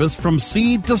cannabis from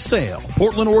seed to sale.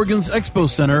 Portland, Oregon's Expo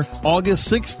Center, August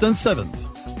 6th and 7th.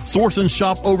 Source and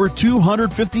shop over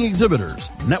 250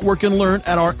 exhibitors. Network and learn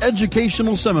at our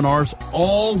educational seminars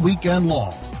all weekend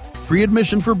long. Free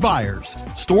admission for buyers,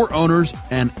 store owners,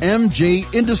 and MJ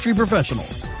industry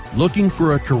professionals. Looking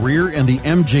for a career in the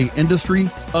MJ industry?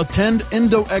 Attend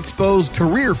Indo Expo's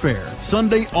Career Fair,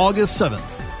 Sunday, August 7th.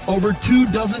 Over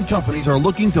 24 companies are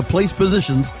looking to place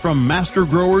positions from master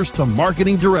growers to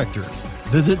marketing directors.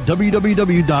 Visit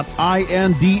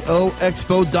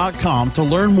www.indoexpo.com to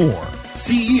learn more.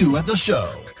 See you at the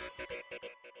show.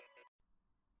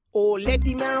 Oh, let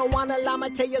the marijuana llama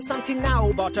tell you something now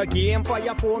about a game for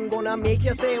your phone gonna make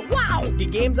you say, wow! The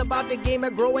game's about the game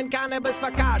of growing cannabis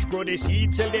for cash. Grow the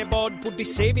seed, sell the bud, put the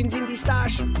savings in the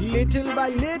stash. Little by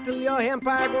little, your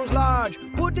empire grows large.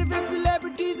 Put different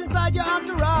celebrities inside your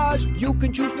entourage. You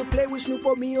can choose to play with Snoop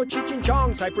or me or Cheech and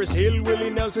Chong, Cypress Hill, Willie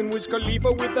Nelson, Wiz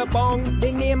Khalifa with a bong.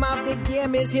 The name of the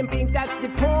game is Hemp, that's the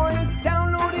point.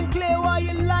 Download and play while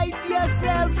you light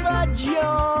yourself a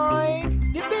joint.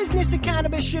 The business of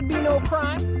cannabis should be no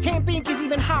crime. Hemp Inc. is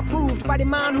even hot-proofed by the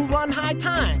man who run High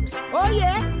Times. Oh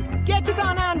yeah? Get it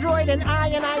on Android and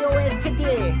iOS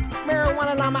today.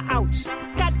 Marijuana llama out.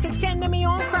 Got to tend to me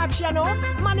own crops, you know.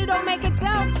 Money don't make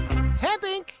itself. Hemp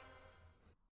Inc.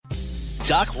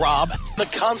 Doc Rob, the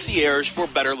concierge for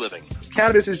better living.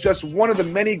 Cannabis is just one of the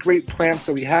many great plants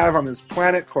that we have on this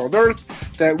planet called Earth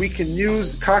that we can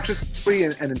use consciously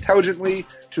and intelligently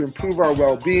to improve our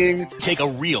well-being. Take a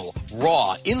real,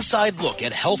 raw, inside look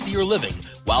at healthier living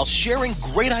while sharing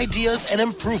great ideas and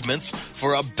improvements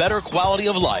for a better quality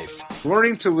of life.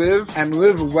 Learning to live and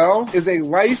live well is a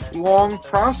lifelong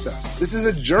process. This is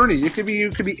a journey. You could be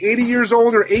 80 years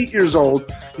old or 8 years old.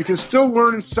 You can still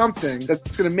learn something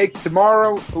that's going to make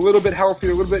tomorrow a little bit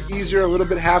healthier, a little bit easier, a little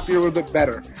bit happier, a little bit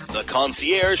better. The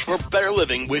concierge for better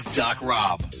living with Doc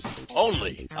Rob.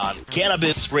 Only on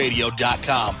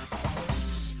CannabisRadio.com.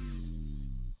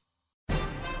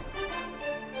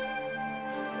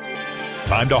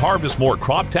 Time to harvest more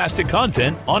crop-tastic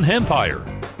content on Hempire.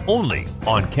 Only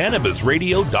on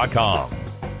CannabisRadio.com.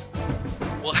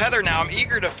 Well, Heather, now I'm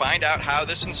eager to find out how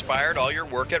this inspired all your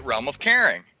work at Realm of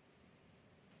Caring.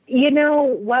 You know,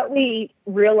 what we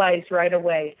realized right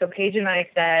away, so Paige and I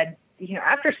said,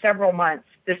 after several months,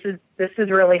 this is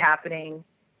really happening.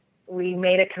 We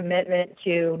made a commitment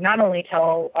to not only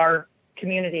tell our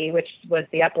community, which was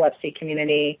the epilepsy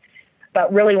community,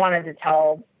 but really wanted to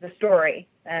tell the story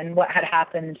and what had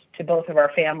happened to both of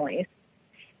our families.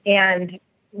 And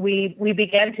we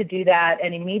began to do that,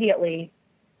 and immediately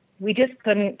we just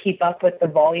couldn't keep up with the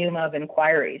volume of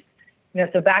inquiries.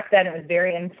 So back then it was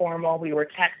very informal. We were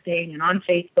texting and on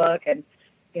Facebook and,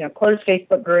 closed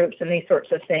Facebook groups and these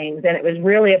sorts of things. And it was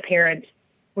really apparent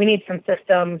we need some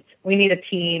systems. We need a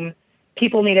team.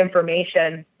 People need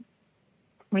information.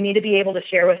 We need to be able to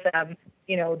share with them,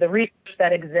 the research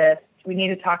that exists We need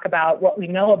to talk about what we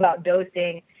know about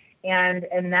dosing.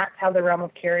 And that's how the realm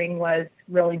of caring was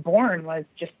really born, was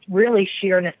just really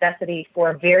sheer necessity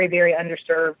for a very, very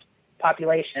underserved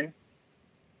population.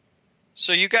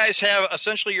 So you guys have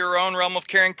essentially your own realm of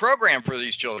caring program for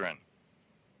these children.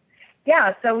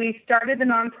 Yeah, so we started the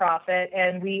nonprofit,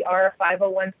 and we are a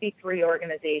 501c3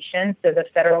 organization. So the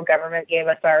federal government gave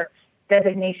us our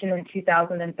designation in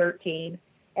 2013.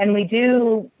 And we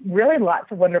do really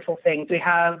lots of wonderful things. We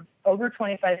have over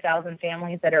 25,000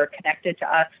 families that are connected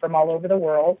to us from all over the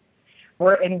world.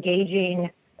 We're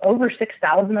engaging over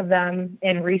 6,000 of them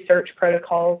in research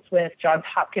protocols with Johns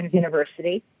Hopkins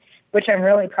University, which I'm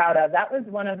really proud of. That was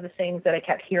one of the things that I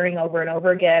kept hearing over and over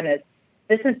again is,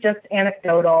 this is just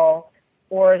anecdotal,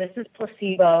 or this is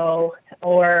placebo,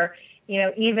 or,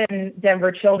 even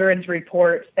Denver Children's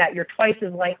reports that you're twice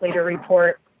as likely to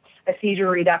report a seizure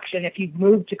reduction if you've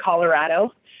moved to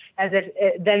Colorado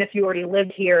than if you already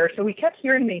lived here. So we kept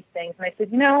hearing these things, and I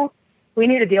said, we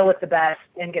need to deal with the best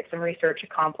and get some research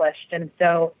accomplished. And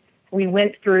so we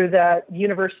went through the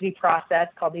university process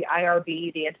called the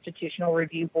IRB, the Institutional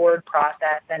Review Board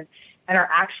process, and are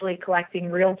actually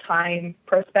collecting real-time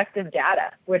prospective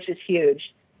data, which is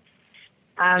huge.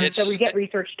 So we get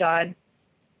research done.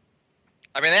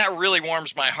 I mean, that really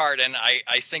warms my heart, and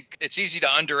I think it's easy to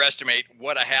underestimate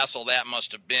what a hassle that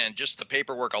must have been. Just the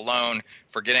paperwork alone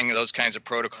for getting those kinds of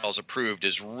protocols approved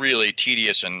is really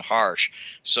tedious and harsh.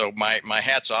 So my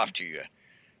hat's off to you.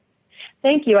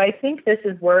 Thank you. I think this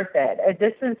is worth it.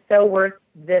 This is so worth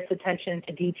this attention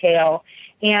to detail.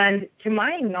 And to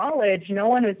my knowledge, no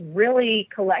one is really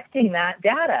collecting that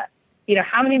data.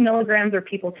 How many milligrams are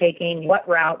people taking? What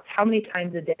routes? How many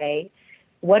times a day?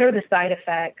 What are the side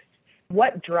effects?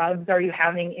 What drugs are you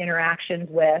having interactions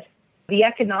with? The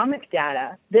economic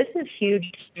data. This is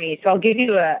huge to me. So I'll give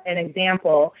you an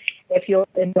example, if you'll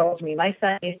indulge me. My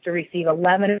son used to receive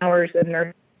 11 hours of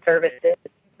nurse services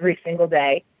every single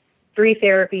day, 3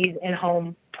 therapies in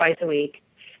home twice a week.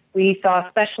 We saw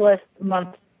specialists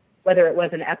monthly, whether it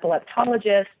was an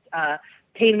epileptologist, a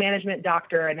pain management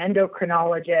doctor, an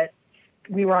endocrinologist.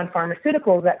 We were on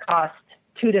pharmaceuticals that cost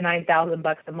 $2,000 to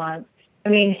 $9,000 a month. I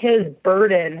mean, his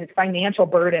burden, his financial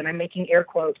burden, I'm making air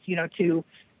quotes, he has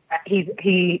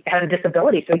a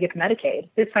disability, so he gets Medicaid.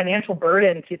 His financial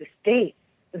burden to the state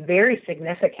is very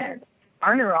significant.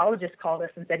 Our neurologist called us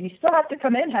and said, you still have to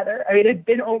come in, Heather. I mean, it's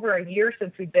been over a year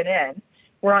since we've been in.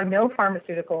 We're on no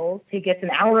pharmaceuticals. He gets an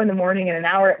hour in the morning and an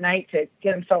hour at night to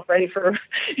get himself ready for,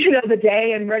 the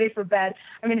day and ready for bed.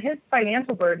 I mean, his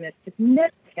financial burden is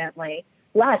significantly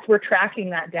less. We're tracking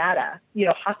that data,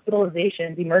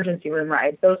 hospitalizations, emergency room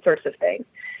rides, those sorts of things.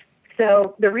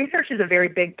 So the research is a very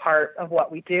big part of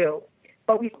what we do,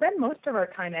 but we spend most of our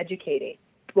time educating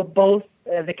with both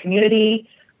the community,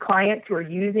 clients who are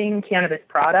using cannabis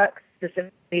products,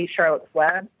 specifically Charlotte's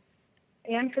Web,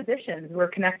 and physicians. We're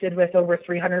connected with over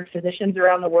 300 physicians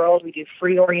around the world. We do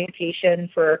free orientation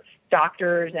for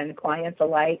doctors and clients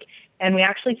alike, and we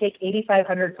actually take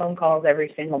 8,500 phone calls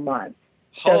every single month.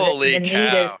 Holy so the cow.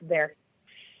 need is there.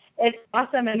 It's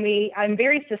awesome, and I'm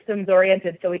very systems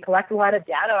oriented, so we collect a lot of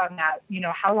data on that.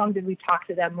 How long did we talk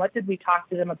to them? What did we talk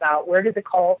to them about? Where did the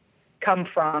call come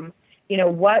from?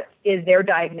 What is their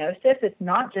diagnosis? It's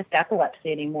not just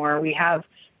epilepsy anymore. We have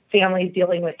families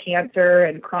dealing with cancer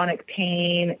and chronic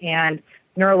pain and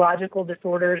neurological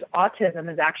disorders.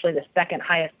 Autism is actually the second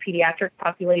highest pediatric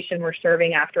population we're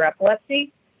serving after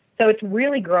epilepsy. So it's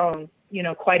really grown,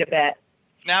 quite a bit.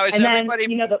 Now, is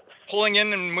everybody pulling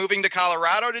in and moving to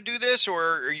Colorado to do this,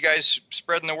 or are you guys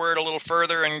spreading the word a little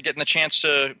further and getting the chance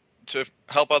to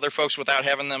help other folks without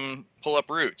having them pull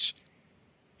up roots?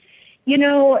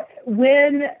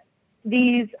 When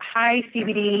these high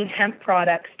CBD hemp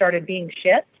products started being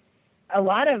shipped, a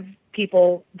lot of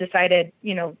people decided,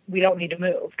 we don't need to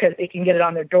move because they can get it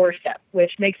on their doorstep,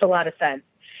 which makes a lot of sense.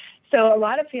 So a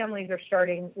lot of families are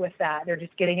starting with that. They're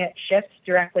just getting it shipped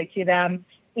directly to them.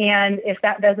 And if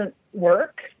that doesn't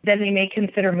work, then they may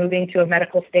consider moving to a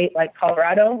medical state like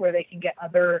Colorado, where they can get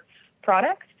other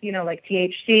products, like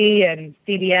THC and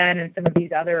CBN and some of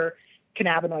these other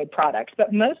cannabinoid products.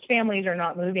 But most families are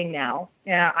not moving now.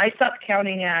 I stopped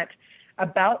counting at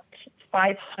about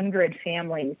 500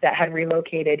 families that had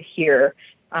relocated here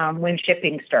when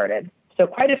shipping started. So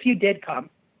quite a few did come.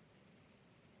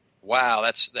 Wow,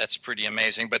 that's pretty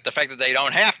amazing. But the fact that they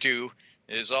don't have to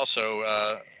is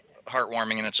also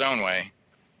heartwarming in its own way.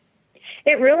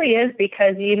 It really is,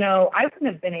 because, I wouldn't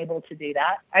have been able to do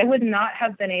that. I would not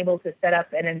have been able to set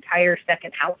up an entire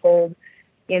second household,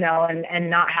 and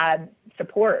not had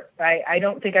support. I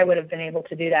don't think I would have been able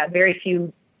to do that. Very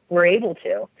few were able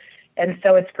to. And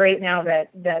so it's great now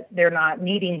that they're not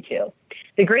needing to.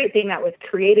 The great thing that was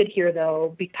created here,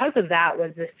 though, because of that,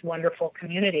 was this wonderful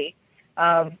community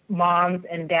of moms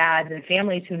and dads and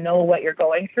families who know what you're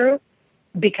going through.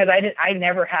 Because I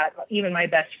never had, even my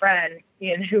best friend,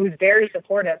 who was very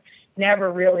supportive, never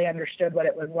really understood what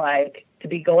it was like to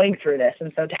be going through this.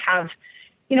 And so to have,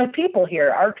 people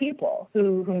here, our people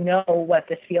who know what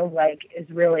this feels like, is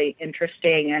really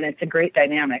interesting, and it's a great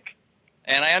dynamic.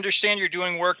 And I understand you're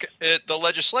doing work at the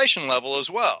legislation level as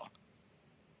well.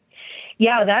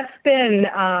 Yeah, that's been,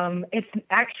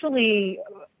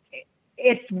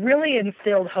 it's really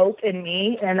instilled hope in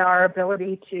me and our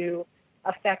ability to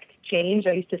affect change.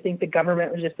 I used to think the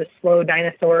government was just a slow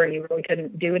dinosaur and you really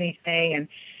couldn't do anything. And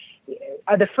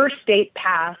the first state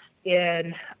passed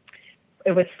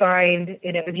it was signed,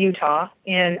 and it was Utah,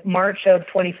 in March of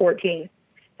 2014.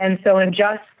 And so in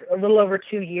just a little over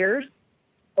 2 years,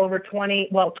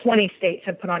 20 states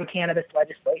have put on cannabis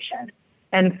legislation.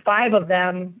 And 5 of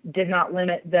them did not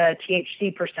limit the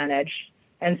THC percentage.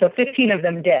 And so 15 of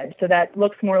them did. So that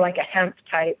looks more like a hemp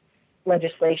type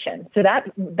legislation. So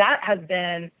that has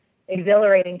been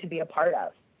exhilarating to be a part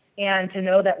of, and to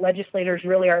know that legislators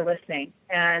really are listening,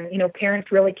 and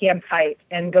parents really can fight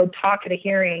and go talk at a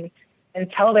hearing and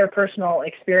tell their personal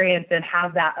experience and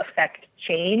have that affect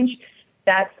change.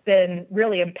 That's been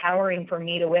really empowering for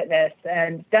me to witness,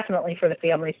 and definitely for the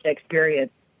families to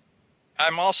experience.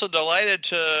 I'm also delighted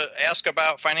to ask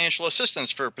about financial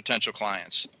assistance for potential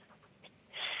clients.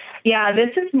 Yeah,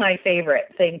 this is my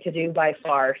favorite thing to do by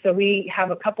far. So we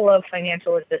have a couple of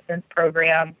financial assistance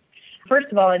programs. First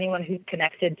of all, anyone who's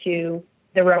connected to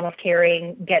the realm of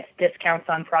caring gets discounts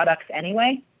on products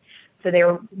anyway. So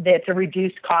it's a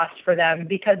reduced cost for them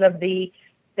because of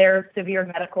their severe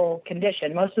medical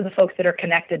condition. Most of the folks that are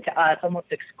connected to us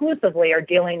almost exclusively are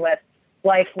dealing with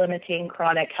life-limiting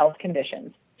chronic health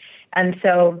conditions. And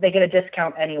so they get a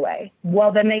discount anyway.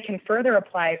 Well, then they can further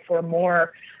apply for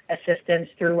more assistance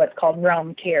through what's called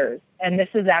Realm Cares. And this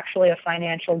is actually a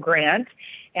financial grant.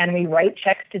 And we write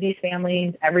checks to these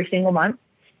families every single month.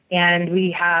 And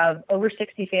we have over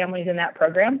 60 families in that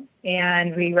program.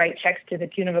 And we write checks to the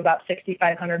tune of about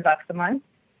 $6,500 a month.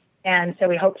 And so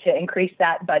we hope to increase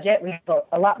that budget. We have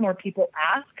a lot more people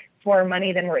ask for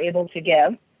money than we're able to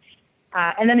give.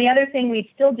 And then the other thing, we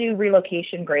still do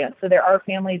relocation grants. So there are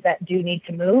families that do need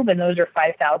to move, and those are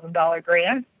 $5,000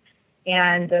 grants.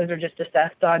 And those are just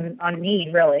assessed on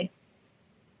need, really.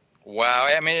 Wow.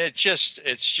 I mean, it's just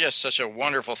such a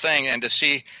wonderful thing. And to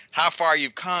see how far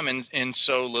you've come in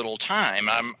so little time,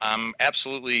 I'm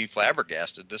absolutely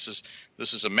flabbergasted. This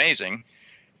is amazing.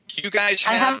 You guys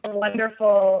I have a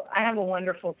wonderful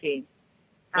team.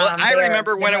 Well, I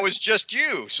remember when it was just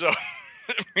you. So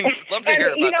I'd love to hear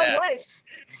about that. You know what?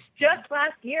 Just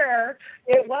last year,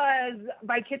 it was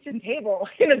my kitchen table.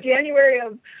 January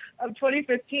of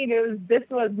 2015,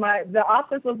 the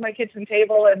office was my kitchen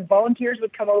table, and volunteers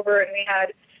would come over, and we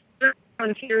had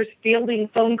volunteers fielding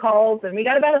phone calls, and we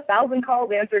got about 1,000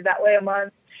 calls answered that way a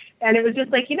month. And it was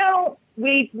just like,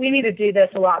 we need to do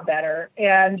this a lot better.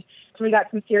 And so we got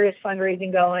some serious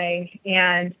fundraising going,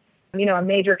 and a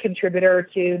major contributor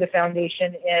to the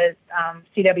foundation is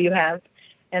CW Hemp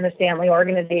and the Stanley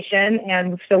organization.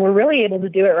 And so we're really able to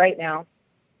do it right now.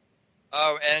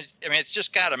 Oh, and I mean, it's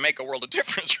just got to make a world of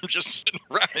difference from just sitting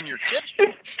around in your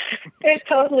kitchen. It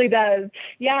totally does.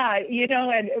 Yeah.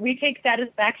 And we take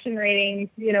satisfaction ratings,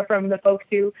 from the folks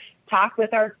who talk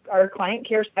with our client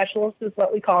care specialists, is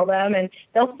what we call them. And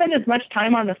they'll spend as much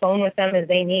time on the phone with them as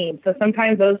they need. So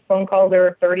sometimes those phone calls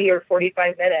are 30 or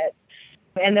 45 minutes,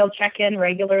 and they'll check in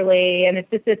regularly. And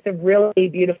it's a really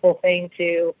beautiful thing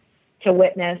to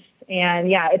witness. And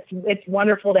yeah, it's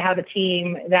wonderful to have a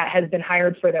team that has been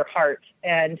hired for their heart,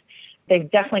 and they've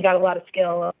definitely got a lot of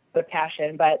skill and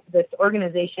passion, but this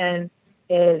organization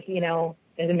is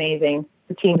amazing.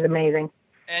 The team's amazing.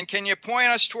 And can you point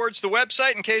us towards the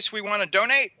website in case we want to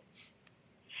donate?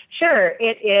 Sure.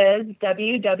 It is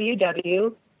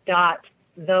www.therock,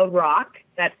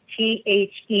 that's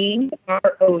THEROC.US.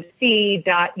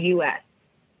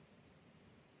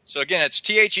 So again, it's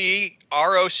THEROC.US.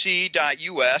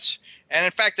 And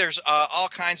in fact, there's all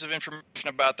kinds of information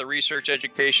about the research,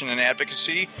 education, and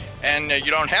advocacy. And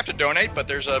you don't have to donate, but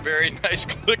there's a very nice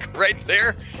click right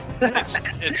there.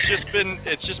 It's just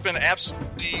been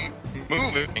absolutely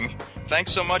moving.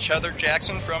 Thanks so much, Heather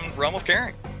Jackson from Realm of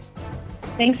Caring.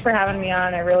 Thanks for having me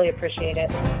on. I really appreciate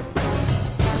it.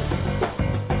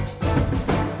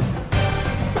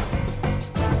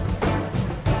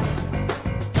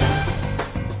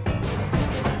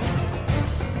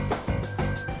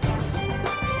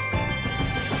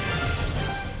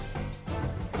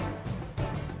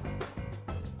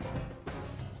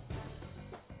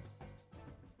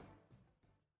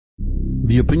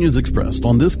 The opinions expressed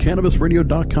on this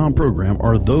CannabisRadio.com program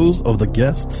are those of the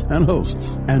guests and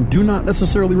hosts and do not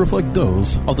necessarily reflect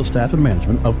those of the staff and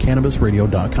management of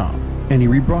CannabisRadio.com. Any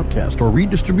rebroadcast or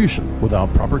redistribution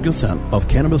without proper consent of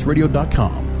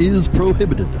CannabisRadio.com is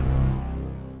prohibited.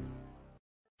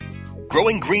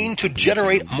 Growing green to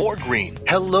generate more green.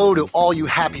 Hello to all you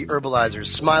happy herbalizers,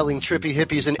 smiling trippy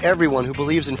hippies, and everyone who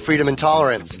believes in freedom and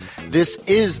tolerance. This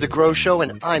is The Grow Show,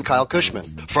 and I'm Kyle Cushman.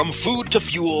 From food to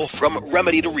fuel, from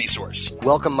remedy to resource.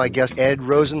 Welcome my guest, Ed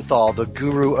Rosenthal, the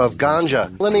guru of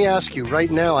ganja. Let me ask you,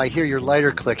 right now I hear your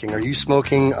lighter clicking. Are you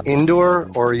smoking indoor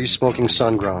or are you smoking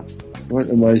sun-grown? What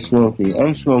am I smoking?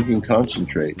 I'm smoking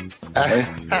concentrate.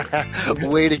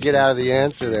 Way to get out of the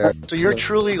answer there. So you're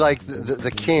truly like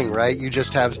the king, right? You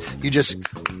just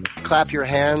clap your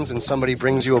hands and somebody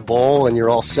brings you a bowl and you're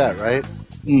all set, right?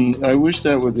 I wish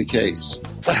that were the case.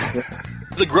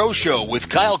 The Grow Show with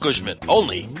Kyle Cushman,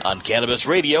 only on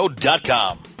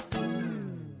CannabisRadio.com.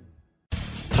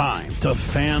 Time to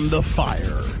fan the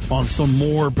fire on some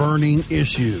more burning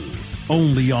issues,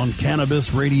 only on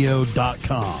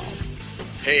CannabisRadio.com.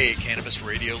 Hey, Cannabis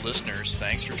Radio listeners,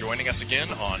 thanks for joining us again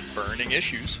on Burning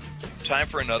Issues. Time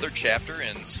for another chapter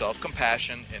in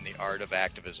self-compassion and the art of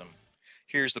activism.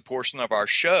 Here's the portion of our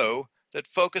show that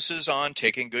focuses on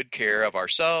taking good care of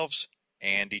ourselves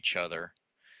and each other.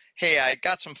 Hey, I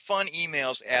got some fun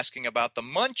emails asking about the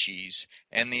munchies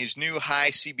and these new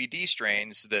high CBD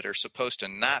strains that are supposed to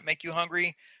not make you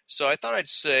hungry, so I thought I'd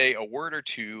say a word or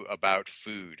two about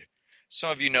food. Some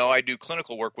of you know I do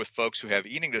clinical work with folks who have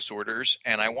eating disorders,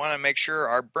 and I want to make sure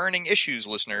our Burning Issues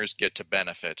listeners get to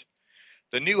benefit.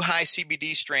 The new high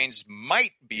CBD strains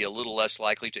might be a little less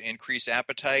likely to increase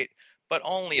appetite, but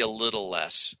only a little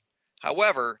less.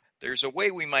 However, there's a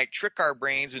way we might trick our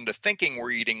brains into thinking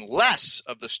we're eating less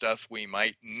of the stuff we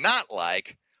might not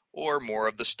like, or more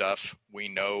of the stuff we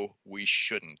know we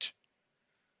shouldn't.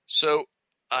 So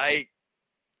I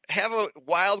have a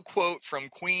wild quote from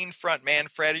Queen frontman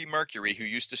Freddie Mercury, who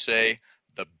used to say,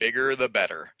 "The bigger the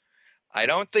better." I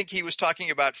don't think he was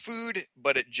talking about food,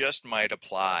 but it just might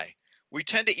apply. We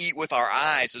tend to eat with our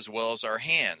eyes as well as our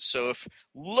hands, so if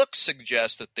looks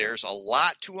suggest that there's a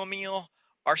lot to a meal,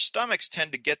 our stomachs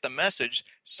tend to get the message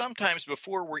sometimes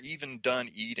before we're even done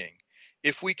eating.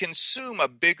 If we consume a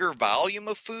bigger volume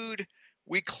of food,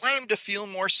 we claim to feel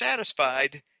more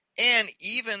satisfied and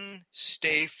even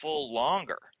stay full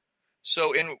longer.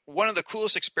 So in one of the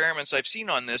coolest experiments I've seen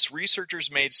on this, researchers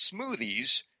made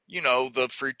smoothies, you know, the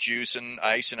fruit juice and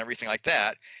ice and everything like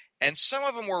that, and some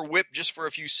of them were whipped just for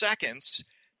a few seconds.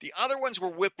 The other ones were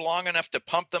whipped long enough to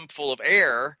pump them full of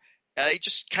air. They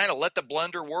just kind of let the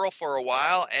blender whirl for a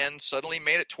while and suddenly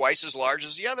made it twice as large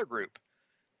as the other group.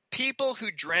 People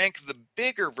who drank the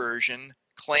bigger version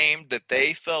claimed that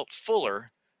they felt fuller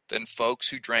than folks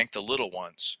who drank the little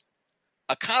ones.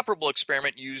 A comparable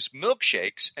experiment used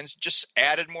milkshakes and just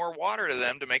added more water to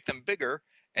them to make them bigger,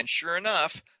 and sure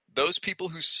enough, those people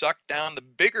who sucked down the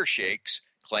bigger shakes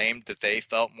claimed that they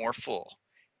felt more full,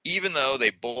 even though they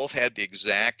both had the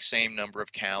exact same number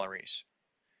of calories.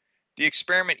 The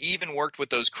experiment even worked with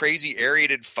those crazy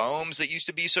aerated foams that used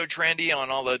to be so trendy on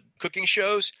all the cooking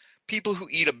shows. People who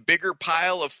eat a bigger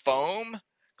pile of foam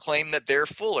claim that they're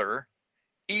fuller,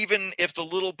 even if the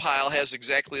little pile has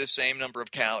exactly the same number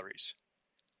of calories.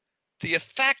 The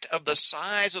effect of the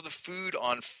size of the food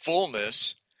on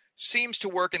fullness seems to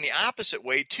work in the opposite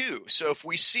way too. So if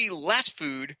we see less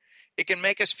food, it can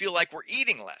make us feel like we're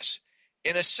eating less.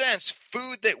 In a sense,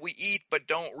 food that we eat but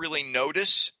don't really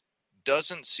notice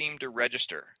doesn't seem to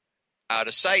register. Out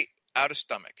of sight, out of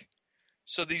stomach.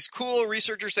 So these cool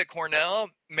researchers at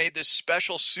Cornell made this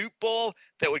special soup bowl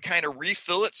that would kind of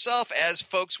refill itself as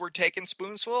folks were taking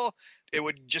spoonsful. It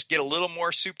would just get a little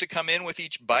more soup to come in with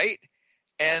each bite.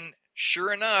 And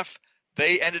sure enough,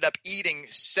 they ended up eating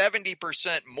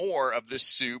 70% more of this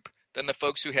soup than the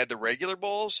folks who had the regular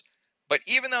bowls. But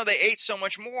even though they ate so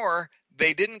much more,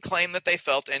 they didn't claim that they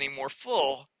felt any more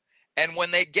full. And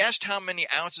when they guessed how many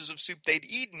ounces of soup they'd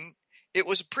eaten, it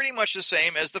was pretty much the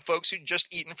same as the folks who'd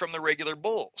just eaten from the regular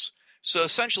bowls. So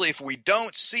essentially, if we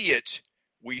don't see it,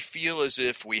 we feel as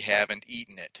if we haven't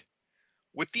eaten it.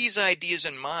 With these ideas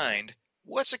in mind,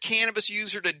 what's a cannabis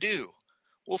user to do?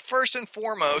 Well, first and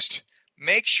foremost,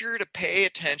 make sure to pay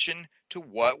attention to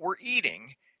what we're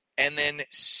eating and then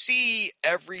see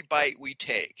every bite we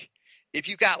take. If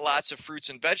you got lots of fruits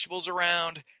and vegetables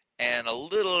around and a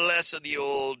little less of the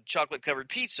old chocolate-covered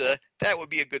pizza, that would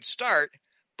be a good start.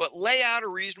 But lay out a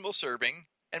reasonable serving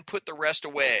and put the rest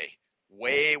away,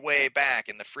 way back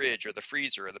in the fridge or the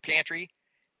freezer or the pantry.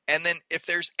 And then if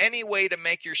there's any way to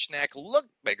make your snack look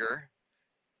bigger,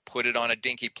 put it on a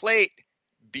dinky plate,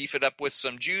 beef it up with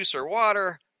some juice or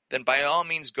water, then by all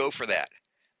means go for that.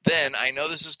 Then, I know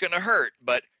this is going to hurt,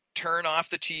 but turn off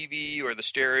the TV or the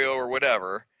stereo or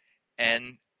whatever,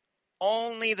 and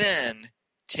only then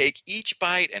take each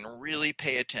bite and really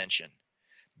pay attention.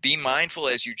 Be mindful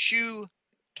as you chew.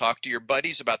 Talk to your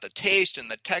buddies about the taste and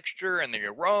the texture and the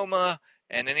aroma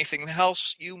and anything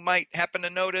else you might happen to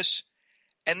notice.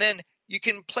 And then you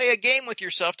can play a game with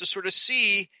yourself to sort of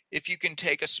see if you can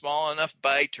take a small enough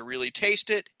bite to really taste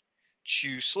it.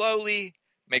 Chew slowly.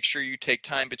 Make sure you take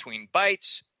time between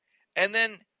bites. And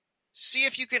then see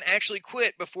if you can actually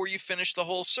quit before you finish the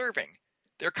whole serving.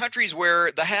 There are countries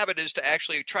where the habit is to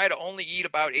actually try to only eat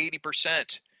about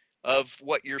 80% of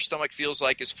what your stomach feels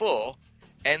like is full,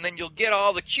 and then you'll get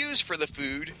all the cues for the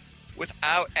food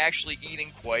without actually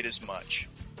eating quite as much.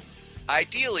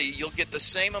 Ideally, you'll get the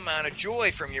same amount of joy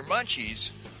from your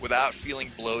munchies without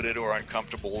feeling bloated or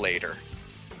uncomfortable later.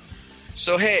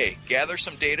 So hey, gather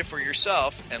some data for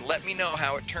yourself and let me know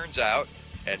how it turns out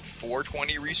at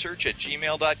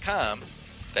 420research@gmail.com.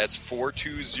 That's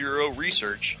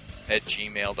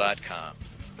 420research@gmail.com.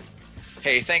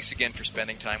 Hey, thanks again for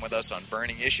spending time with us on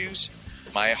Burning Issues.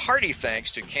 My hearty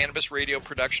thanks to Cannabis Radio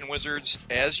production wizards,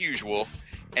 as usual,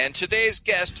 and today's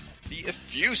guest, the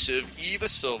effusive Eva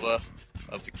Silva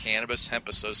of the Cannabis Hemp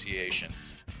Association.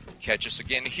 Catch us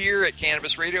again here at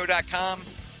cannabisradio.com.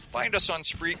 Find us on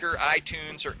Spreaker,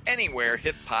 iTunes, or anywhere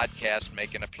hip podcasts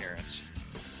make an appearance.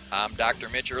 I'm Dr.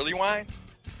 Mitch Earlywine.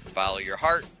 Follow your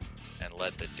heart and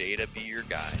let the data be your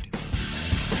guide.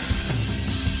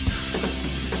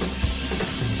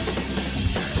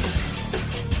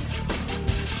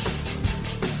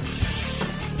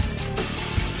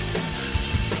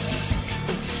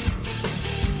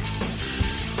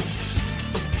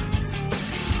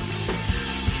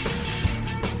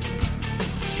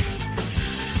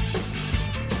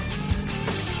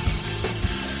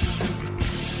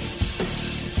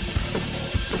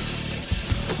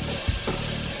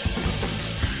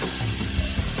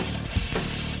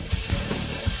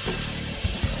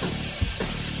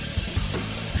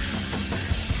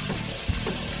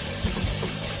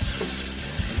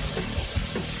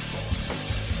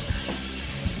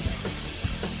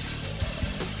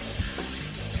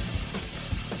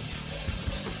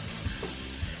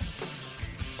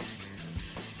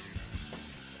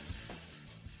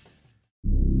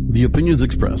 The opinions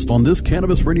expressed on this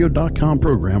CannabisRadio.com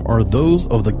program are those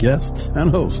of the guests and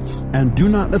hosts and do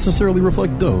not necessarily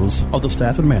reflect those of the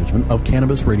staff and management of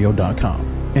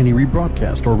CannabisRadio.com. Any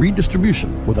rebroadcast or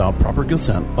redistribution without proper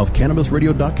consent of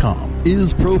CannabisRadio.com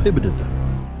is prohibited.